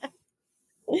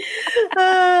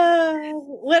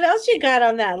 What else you got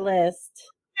on that list?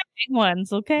 Big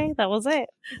ones, okay? That was it.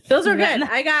 Those are good.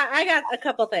 I got a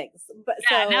couple things. But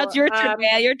now it's your turn,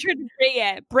 man. Your turn to bring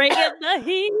it. Bring in the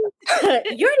heat.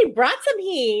 You already brought some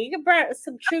heat. You brought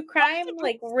some true crime,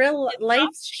 like real life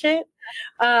shit.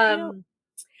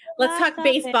 Let's talk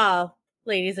baseball,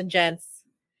 ladies and gents.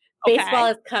 Baseball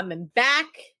is coming back.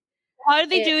 How are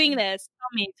they doing this?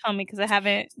 Tell me, because I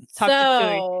haven't talked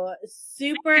to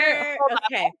super.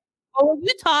 Okay. Oh,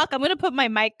 you talk. I'm gonna put my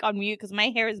mic on mute because my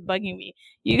hair is bugging me.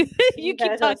 You keep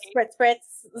talking. Spritz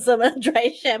some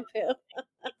dry shampoo. About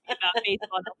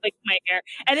baseball, don't fix my hair,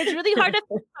 and it's really hard to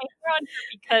fix my hair on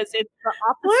here because it's the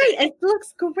opposite. Right, it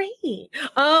looks great.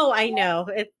 Oh, I know.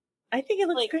 I think it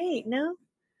looks great. No,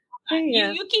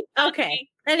 you keep talking. Okay.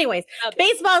 Anyways,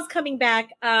 baseball's coming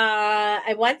back.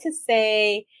 I want to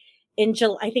say in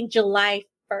July. I think July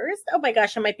 1st. Oh my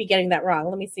gosh, I might be getting that wrong.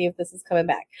 Let me see if this is coming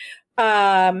back.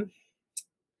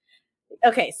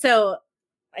 Okay, so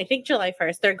I think July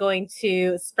 1st, they're going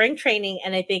to spring training.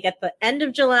 And I think at the end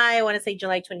of July, I want to say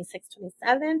July 26th,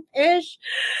 27th-ish,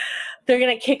 they're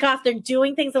going to kick off. They're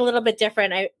doing things a little bit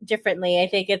differently. I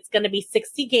think it's going to be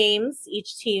 60 games.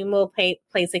 Each team will play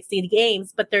 60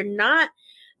 games, but they're not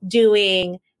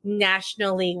doing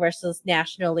National League versus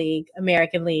National League,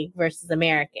 American League versus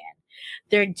American.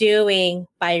 They're doing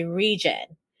by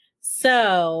region.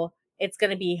 So it's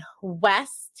going to be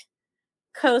West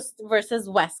Coast versus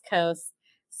West Coast,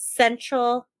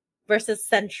 Central versus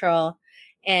Central,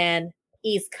 and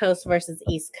East Coast versus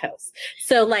East Coast.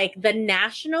 So like the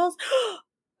Nationals.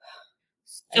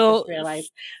 So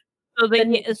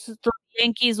the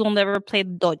Yankees will never play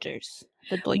the Dodgers.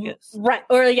 The Dodgers. Right.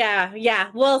 Or yeah.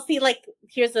 Well, see, like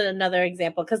here's another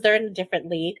example because they're in a different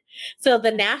league. So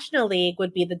the National League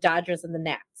would be the Dodgers and the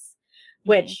Nats,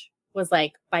 which was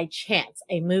like by chance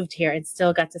I moved here and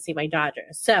still got to see my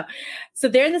Dodgers. So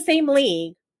they're in the same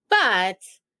league, but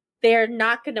they're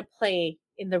not going to play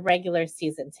in the regular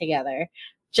season together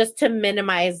just to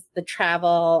minimize the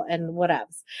travel and what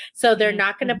else. So they're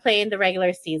not going to play in the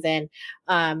regular season.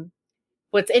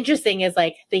 What's interesting is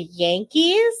like the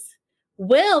Yankees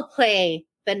will play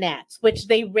the Nats, which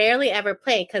they rarely ever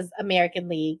play because American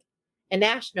League and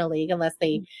National League, unless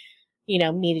they,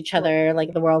 meet each other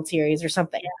like the World Series or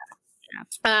something.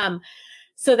 Yeah.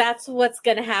 So that's what's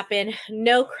going to happen.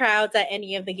 No crowds at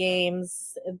any of the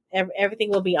games. Everything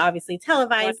will be obviously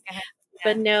televised,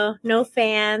 but no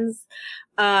fans.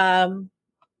 And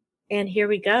here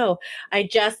we go. I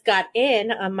just got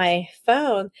in on my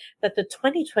phone that the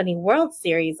 2020 World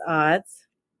Series odds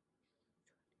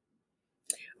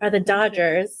are the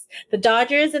Dodgers. The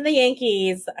Dodgers and the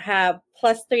Yankees have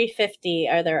plus 350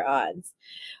 are their odds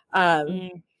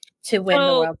to win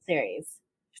the World Series.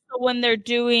 So when they're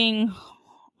doing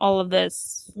all of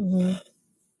this,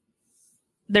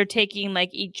 they're taking like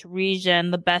each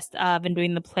region, the best of, and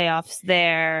doing the playoffs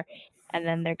there, and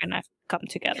then they're gonna come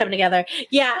together.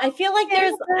 Yeah, I feel like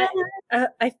there's.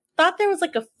 I thought there was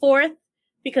like a fourth,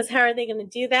 because how are they going to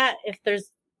do that if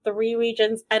there's 3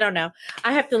 regions? I don't know.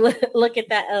 I have to look at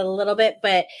that a little bit,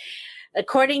 but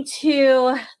according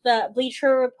to the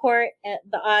Bleacher Report,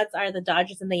 the odds are the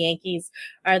Dodgers and the Yankees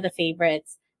are the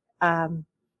favorites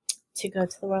to go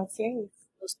to the World Series.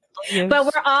 But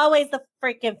we're always the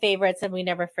freaking favorites and we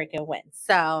never freaking win.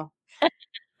 So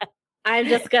I'm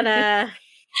just going to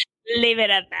leave it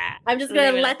at that. I'm just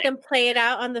going to let them play it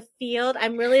out on the field.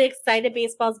 I'm really excited.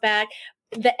 Baseball's back.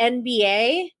 The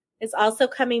NBA is also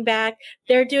coming back.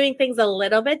 They're doing things a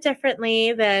little bit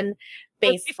differently than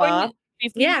baseball.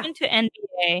 Before you went to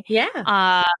NBA,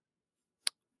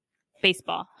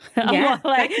 baseball. Yeah,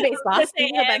 like, back to baseball. I'm gonna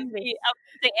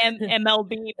say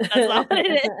MLB, but that's not what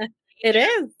it is. It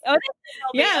is. Oh, it is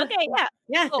MLB. Yeah. Okay, yeah.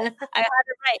 Yeah. Cool. I had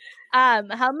it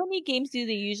right. How many games do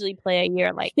they usually play a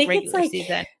year, like I think regular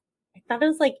season? I thought it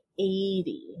was like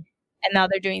 80. And now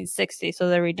they're doing 60, so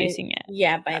they're reducing it.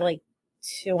 Yeah, by like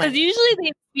 2. Because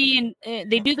usually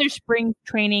they do their spring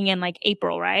training in like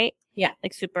April, right? Yeah.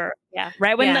 Like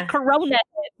right when the corona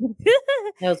hit.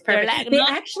 That was perfect. Like, they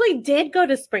actually did go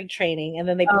to spring training and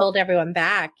then they pulled everyone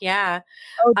back. Yeah.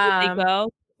 Oh, did they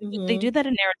go? Mm-hmm. They do that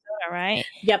in Arizona, right?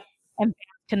 Yep. And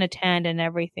can attend and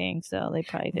everything, so they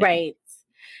probably did. Right.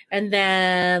 And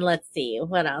then let's see,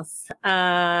 what else?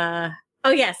 Oh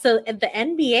yeah, so at the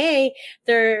NBA,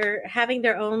 they're having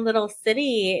their own little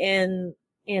city in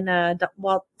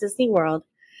Walt Disney World.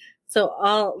 So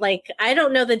I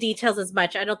don't know the details as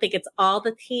much. I don't think it's all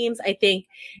the teams. I think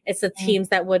it's the teams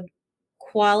that would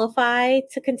qualify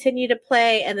to continue to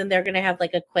play, and then they're going to have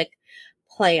like a quick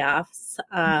playoffs,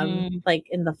 like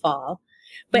in the fall.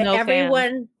 But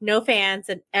no fans,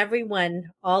 and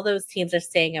all those teams are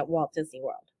staying at Walt Disney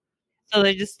World. So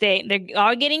they're just staying. They're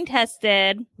all getting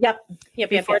tested. Yep.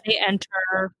 Before they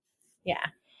enter. Yeah,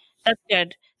 that's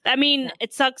good. I mean,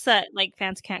 it sucks that like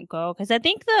fans can't go because I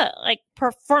think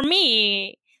for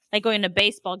me, like going to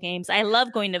baseball games, I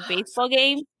love going to baseball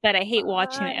games, but I hate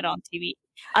watching it on TV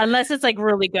unless it's like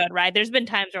really good, right? There's been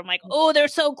times where I'm like, oh, they're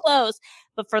so close,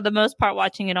 but for the most part,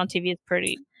 watching it on TV is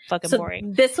pretty fucking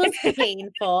boring. This was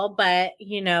painful, but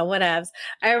whatevs.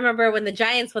 I remember when the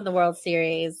Giants won the World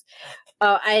Series.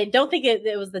 I don't think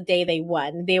it was the day they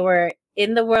won. They were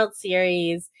in the World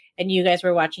Series. And you guys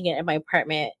were watching it in my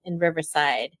apartment in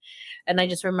Riverside. And I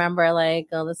just remember like,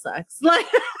 oh, this sucks. But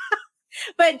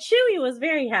Chewy was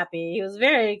very happy. He was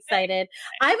very excited.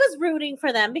 I was rooting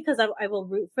for them because I will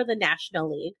root for the National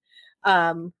League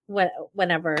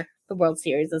whenever the World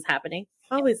Series is happening.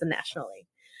 Always the National League.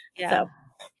 Yeah.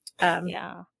 So,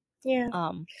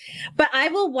 yeah. But I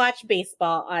will watch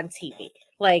baseball on TV.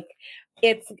 Like,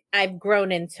 I've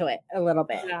grown into it a little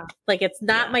bit. Yeah. Like, it's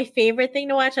not my favorite thing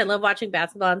to watch. I love watching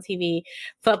basketball on TV.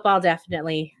 Football,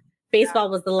 definitely. Baseball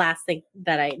was the last thing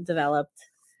that I developed.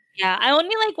 Yeah, I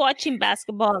only like watching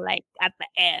basketball like at the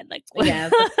end. Like, the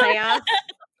playoffs.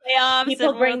 Playoffs.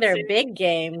 People bring their big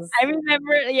games. I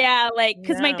remember,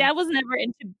 because my dad was never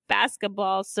into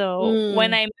basketball. So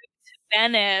when I moved to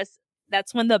Venice,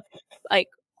 that's when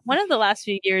one of the last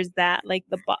few years that like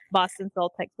the Boston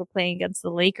Celtics were playing against the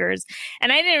Lakers,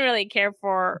 and I didn't really care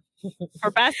for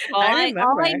basketball.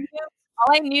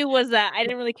 All I knew was that I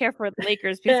didn't really care for the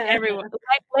Lakers because everyone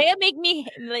Leia made me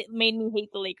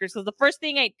hate the Lakers because the first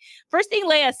thing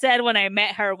Leia said when I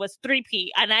met her was 3P,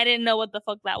 and I didn't know what the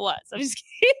fuck that was. I'm just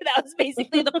kidding. That was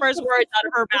basically the first words out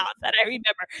of her mouth that I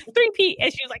remember. 3P,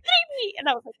 and she was like 3P, and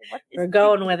I was like, "What?" We're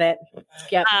going with it.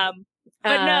 Yep.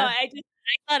 But no, I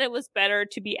thought it was better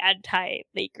to be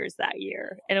anti-Lakers that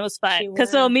year, and it was fun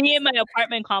because so me and my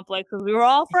apartment complex, because we were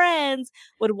all friends,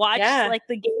 would watch like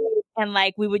the game, and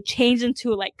like we would change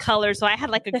into like colors. So I had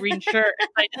like a green shirt.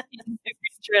 I just used a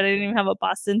green shirt. I didn't even have a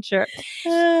Boston shirt,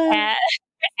 and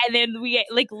then we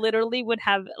like literally would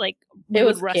have like we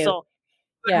would wrestle.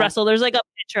 Wrestle. There's like a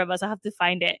picture of us. I have to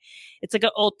find it. It's like an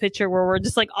old picture where we're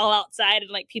just like all outside and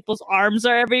like people's arms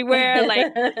are everywhere.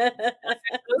 Like it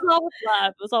was all with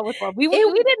love. It was all with love. We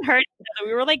didn't hurt each other.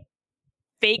 We were like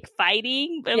fake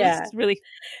fighting, but it was really.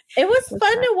 It was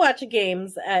fun to watch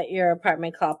games at your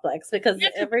apartment complex because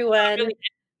everyone.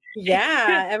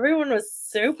 Everyone was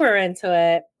super into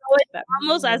it.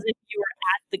 Almost as if you were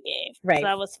at the game. Right. So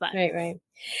that was fun. Right.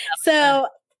 So.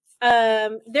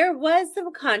 There was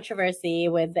some controversy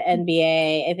with the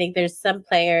NBA. I think there's some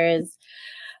players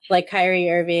like Kyrie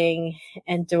Irving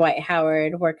and Dwight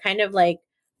Howard were kind of like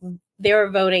they were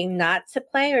voting not to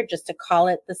play or just to call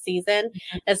it the season,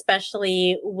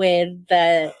 especially with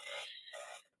the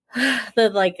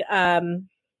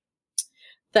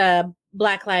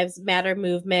Black Lives Matter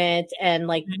movement and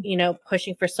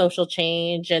pushing for social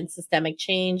change and systemic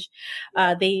change.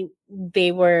 They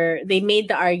made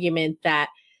the argument that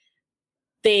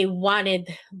they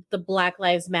wanted the Black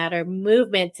Lives Matter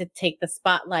movement to take the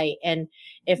spotlight. And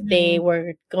if they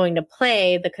were going to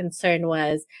play, the concern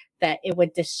was that it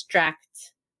would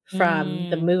distract from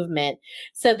the movement.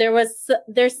 So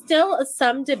there's still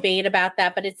some debate about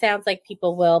that, but it sounds like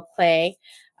people will play.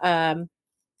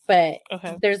 But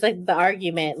there's like the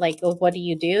argument, like, well, what do?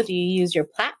 You use your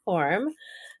platform,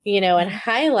 and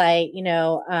highlight,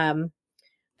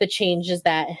 the changes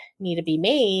that need to be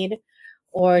made?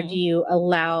 Or do you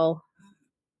allow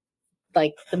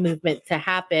like the movement to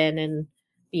happen and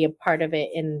be a part of it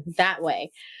in that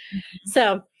way?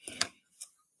 So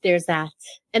there's that.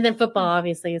 And then football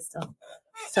obviously is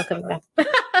still coming back.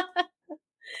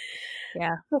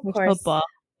 Yeah, of there's course. football.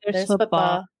 There's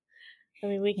football. I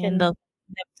mean, we can. And the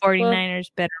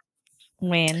 49ers better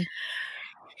win.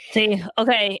 See,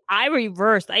 okay, I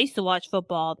reversed. I used to watch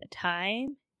football all the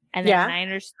time, and then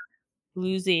Niners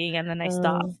losing, and then I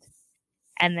stopped.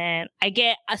 And then I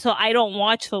don't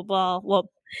watch football. Well,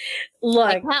 look,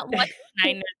 I can't watch the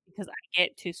Niners because I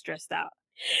get too stressed out.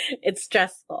 It's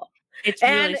stressful. It's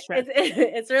really stressful.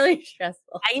 It's really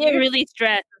stressful. I get really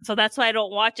stressed, so that's why I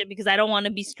don't watch it, because I don't want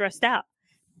to be stressed out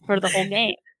for the whole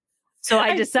game. So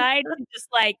I decide to just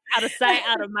like out of sight,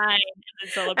 out of mind, and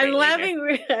then celebrate.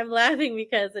 I'm laughing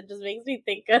because it just makes me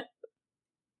think of.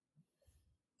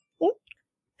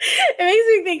 It makes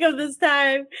me think of this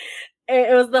time.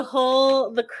 It was the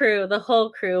whole crew.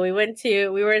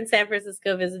 We were in San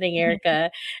Francisco visiting Erica,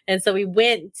 and so we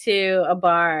went to a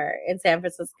bar in San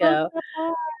Francisco.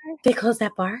 They closed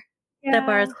that bar. Yeah. That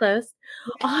bar is closed.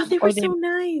 Oh, they were so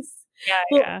nice. Yeah,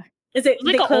 yeah. Is it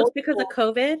they closed because of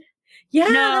COVID? Yeah,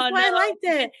 that's why I liked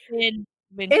it.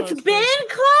 It's been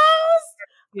closed.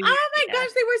 Oh my gosh,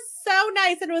 they were so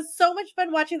nice, and it was so much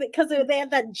fun watching it because they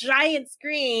had that giant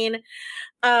screen.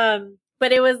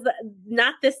 But it was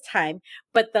not this time,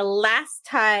 but the last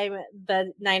time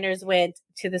the Niners went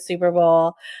to the Super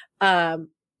Bowl,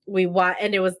 we watched,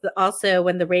 and it was also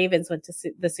when the Ravens went to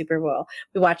the Super Bowl.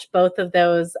 We watched both of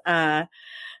those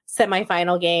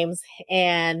semifinal games,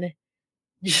 and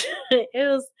it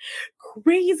was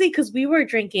crazy because we were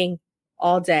drinking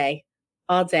all day,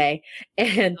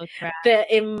 and the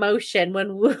emotion when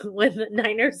the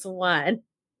Niners won.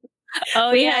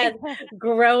 Oh, we had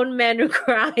grown men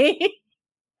crying.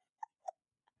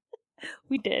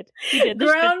 We did.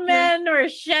 Grown men were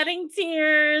shedding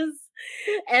tears,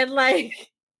 and like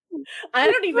I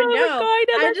don't even know.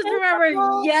 I just remember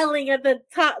yelling at the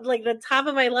top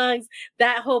of my lungs.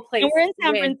 That whole place. And we're in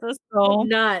San Francisco.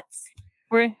 Nuts.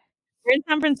 We're in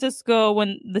San Francisco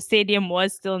when the stadium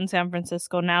was still in San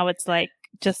Francisco. Now it's like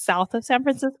just south of San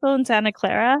Francisco in Santa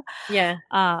Clara. Yeah.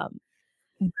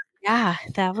 Yeah,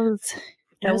 that was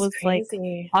like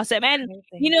awesome. And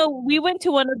you know, we went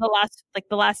to one of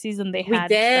the last season they had.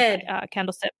 We did.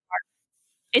 Candlestick Park.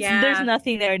 There's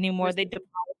nothing there anymore. They demolished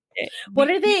it.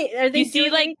 What are they you see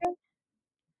like anything?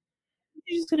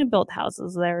 They're just gonna build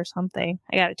houses there or something.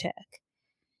 I gotta check.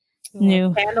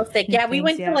 New Candlestick. Yeah, we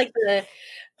went to like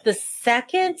the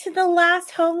second to the last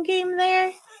home game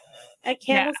there at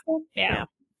Candlestick. Yeah.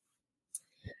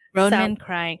 Grown men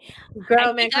crying.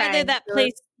 Grown men crying. Either that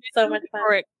place so much fun.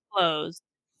 Or it closed.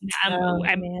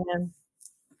 Man.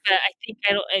 But I think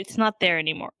it's not there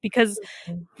anymore, because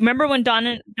remember when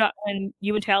when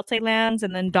you went to Outside Lands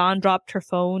and then Dawn dropped her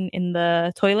phone in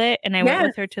the toilet and I went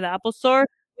with her to the Apple store.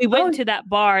 We went to that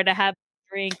bar to have a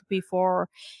drink before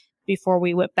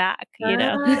we went back. You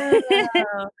know.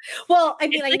 Well, I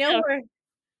mean, I know we're.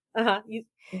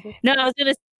 No, I was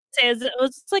gonna say it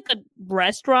was like a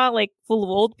restaurant, like full of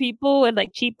old people and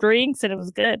like cheap drinks, and it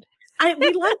was good.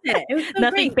 We loved it. It was so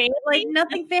nothing great. Fancy. Like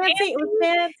nothing fancy. It was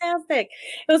fantastic.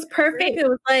 It was perfect. It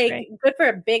was like good for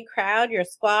a big crowd, your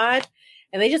squad,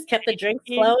 and they just kept the drinks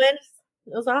flowing.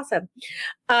 It was awesome.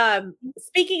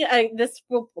 Speaking of, this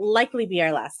will likely be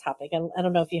our last topic. I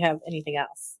don't know if you have anything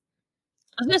else.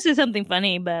 I was gonna say something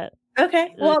funny, but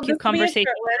okay. Well, cute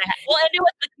conversation. Well, I knew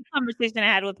what the conversation I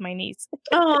had with my niece.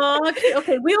 Oh,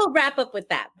 okay. We will wrap up with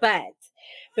that, but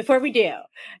before we do,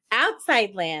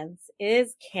 Outside Lands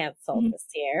is canceled this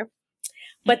year,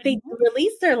 but they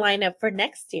released their lineup for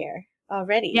next year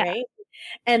already, right?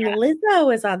 And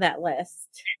Lizzo is on that list.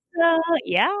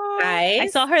 Yeah, guys. I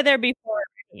saw her there before,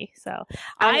 so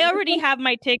I already have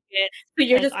my ticket. So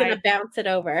you're just gonna bounce it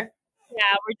over.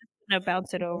 Yeah, we're just gonna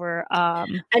bounce it over.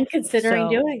 I'm considering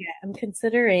doing it. I'm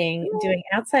considering doing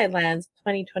Outside Lands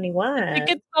 2021.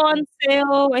 Tickets go on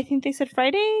sale. I think they said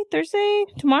Friday, Thursday,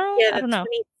 tomorrow. Yeah, I don't know.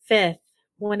 25th.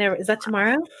 Whenever is that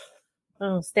tomorrow?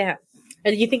 Oh, snap!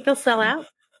 Do you think they'll sell out?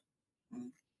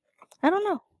 I don't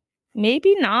know.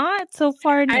 Maybe not so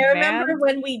far in advance. Remember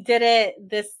when we did it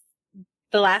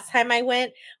the last time I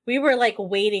went, we were like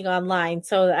waiting online,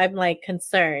 so I'm like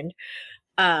concerned.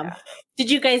 Did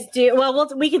you guys do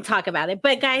we can talk about it,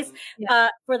 but guys,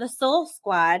 for the Soul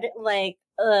Squad, like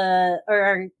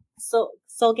or Soul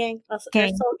Gang, Soul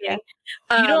Gang.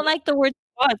 You don't like the word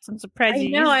squads. I'm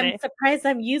surprised. I'm surprised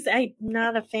I'm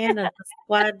not a fan of the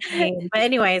squad name. But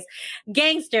anyways,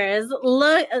 gangsters,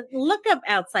 look up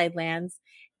Outside Lands.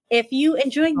 If you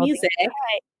enjoy music,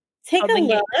 take a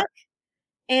look,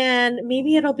 and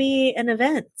maybe it'll be an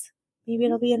event. Maybe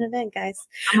it'll be an event, guys.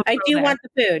 I do want the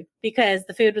food because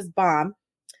the food was bomb.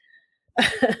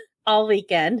 all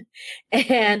weekend,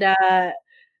 and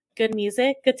good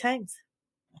music, good times.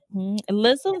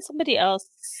 Lizzo and somebody else.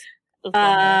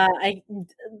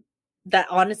 That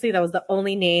honestly, that was the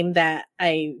only name that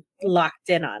I locked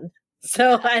in on.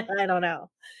 So I don't know.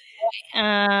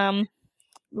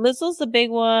 Lizzo's the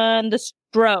big one. The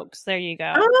Strokes. There you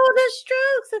go. Oh, the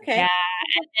Strokes. Okay. Yeah,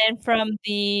 and then from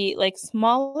the like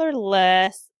smaller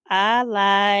list, I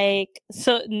like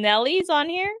Nelly's on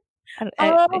here.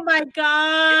 Oh my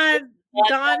God,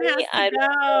 Dawn has to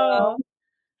go.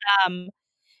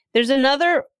 There's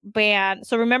another band.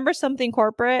 So remember Something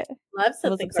Corporate? Love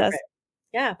Something Corporate.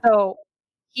 Yeah. So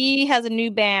he has a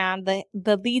new band.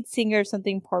 The lead singer of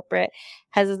Something Corporate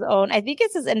has his own, I think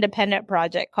it's his independent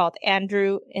project called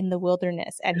Andrew in the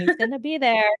Wilderness. And he's going to be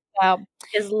there.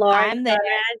 Is Lauren Conrad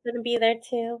going to be there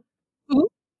too? Who?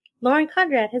 Lauren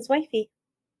Conrad, his wifey.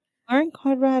 Lauren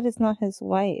Conrad is not his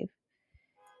wife.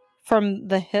 From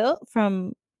The Hill?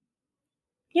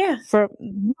 Yeah.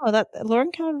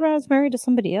 Lauren Conrad is married to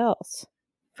somebody else.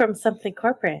 From Something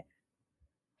Corporate.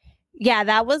 Yeah,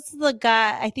 that was the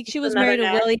guy. I think she was married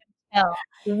to William Tell.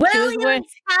 William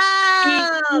Tell!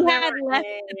 He had left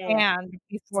the band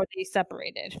before they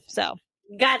separated. So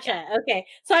gotcha. Okay.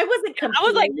 So I wasn't completely... I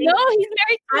was like, no, he's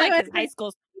married to his high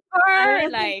school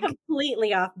sweetheart. Like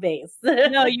completely off base.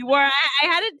 No, you were.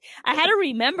 I had to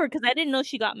remember because I didn't know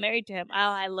she got married to him. Oh,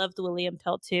 I loved William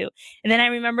Tell too. And then I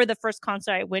remember the first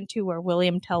concert I went to where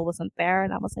William Tell wasn't there,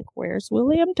 and I was like, "Where's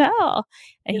William Tell?"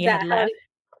 And he had left.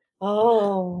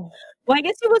 Oh, well, I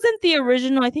guess he wasn't the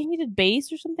original. I think he did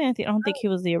bass or something. I don't think he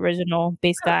was the original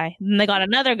bass guy. And they got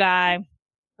another guy,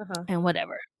 and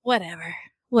whatever,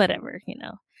 you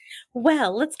know.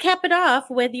 Well, let's cap it off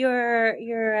with your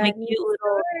cute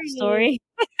little story.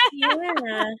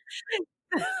 Yeah,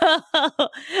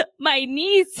 my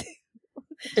niece.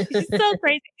 She's so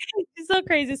crazy. She's so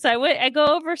crazy. So I go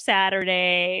over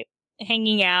Saturday,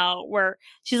 hanging out, where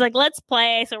she's like, let's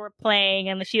play. So we're playing,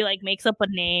 and she like makes up a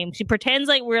name. She pretends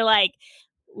like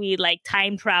we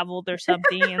time traveled or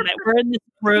something, and that we're in this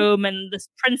room, and this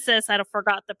princess, I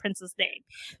forgot the princess name,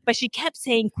 but she kept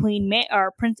saying Queen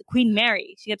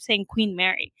Mary. She kept saying Queen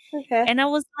Mary. Okay. And I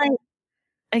was like,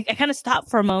 I kind of stopped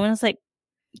for a moment. I was like,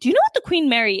 do you know what the Queen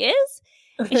Mary is?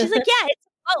 And she's like, yeah, it's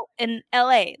a boat in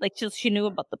LA. Like she knew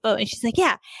about the boat. And she's like,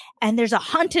 yeah. And there's a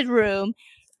haunted room.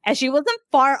 And she wasn't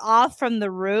far off from the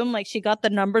room. Like she got the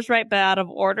numbers right, but out of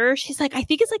order. She's like, I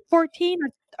think it's like 14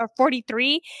 or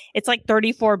 43. It's like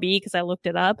 34B because I looked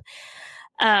it up.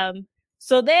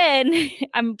 So then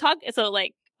I'm talking. So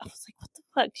like, I was like, what the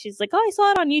fuck? She's like, oh, I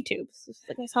saw it on YouTube. So she's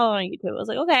like, I saw it on YouTube. I was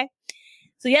like, okay.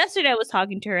 So yesterday I was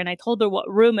talking to her and I told her what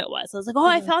room it was. I was like, oh,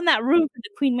 I found that room for the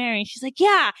Queen Mary. And she's like,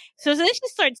 yeah. So then she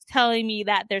starts telling me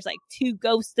that there's like 2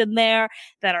 ghosts in there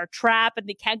that are trapped and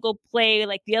they can't go play.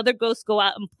 Like the other ghosts go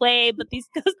out and play, but these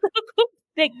ghosts don't go.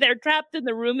 They're trapped in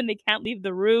the room and they can't leave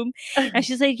the room. And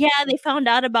she's like, yeah, they found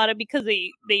out about it because they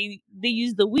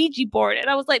used the Ouija board. And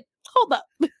I was like, hold up.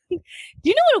 Do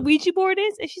you know what a Ouija board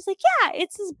is? And she's like, yeah,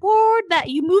 it's this board that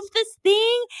you move this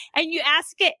thing and you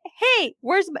ask it, hey,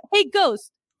 hey,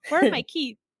 ghost, where are my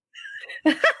keys?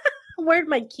 Where'd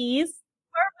my keys?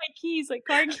 Where are my keys? Like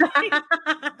car keys.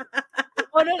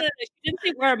 Oh, no. She didn't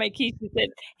say, where are my keys? She said,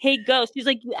 hey, ghost. She's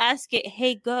like, you ask it,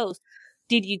 hey, ghost,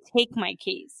 did you take my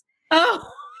keys? Oh.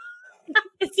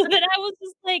 So then I was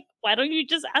just like, why don't you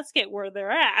just ask it where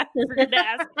they're at? For you to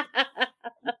ask it.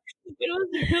 It was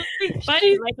really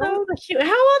funny. Like, so cute.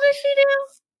 How old is she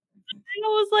now? I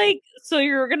was like, so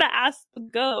you're gonna ask the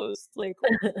ghost, like,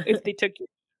 if they took you.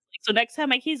 So next time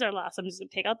my keys are lost, I'm just gonna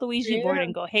take out the Ouija board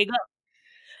and go, hey, ghost,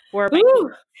 where are my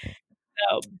keys?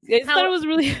 So I thought it was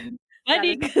really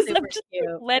funny because I'm just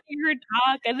letting her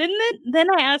talk, and then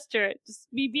I asked her, just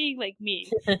me being like me,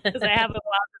 because I have a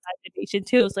lot of imagination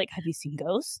too. I was like, have you seen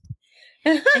ghosts?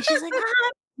 And she's like,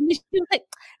 and she was like,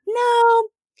 no.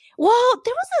 Well,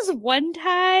 there was this one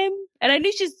time, and I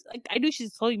knew she's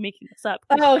totally making this up.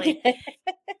 Oh, okay. Like,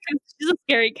 she's a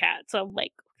scary cat, so I'm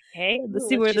like, okay, let's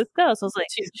see where this goes. So I was like,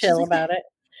 she's chill about it.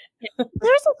 There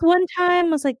was this one time I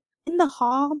was like in the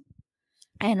hall,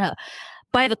 and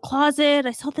by the closet,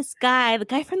 I saw this guy, the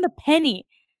guy from the Penny.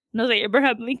 And I was like,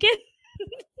 Abraham Lincoln?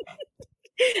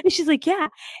 And she's like, yeah.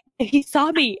 And he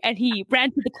saw me and he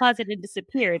ran to the closet and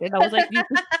disappeared. And I was like,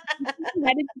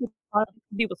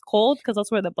 he was cold because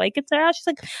that's where the blankets are at. She's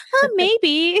like,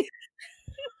 maybe.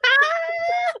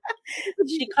 Did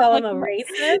she call him a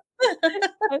racist? I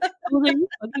was like, you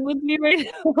fucking with me right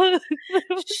now?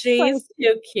 She's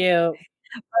too cute.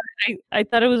 I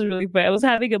thought it was really fun. I was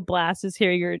having a blast just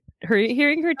hearing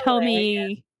her tell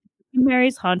me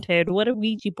Mary's haunted, what a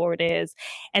Ouija board is,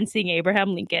 and seeing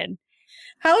Abraham Lincoln.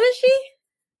 How old is she?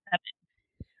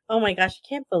 Oh my gosh, I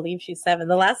can't believe she's 7.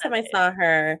 The last time I saw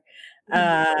her,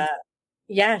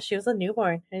 yeah, she was a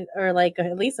newborn, or like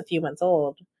at least a few months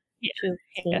old. Yeah, she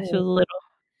was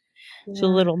a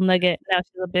little nugget. Now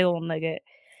she's a big old nugget.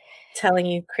 Telling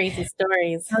you crazy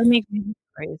stories.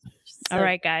 All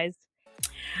right, guys.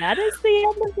 That is the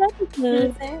end of the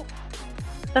episode.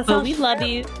 That's all we love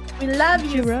you. We love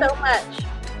you so much.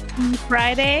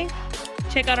 Friday,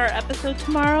 check out our episode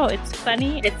tomorrow. It's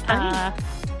funny. It's funny.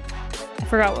 I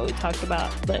forgot what we talked about,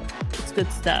 but it's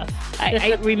good stuff.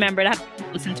 I remembered. I have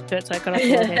to listen to it, so I could also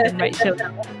go ahead and write show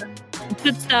down. It's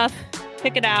good stuff.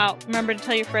 Check it out. Remember to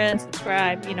tell your friends,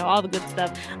 subscribe, all the good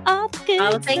stuff. All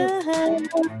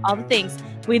the things.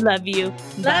 We love you.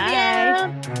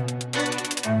 Love you.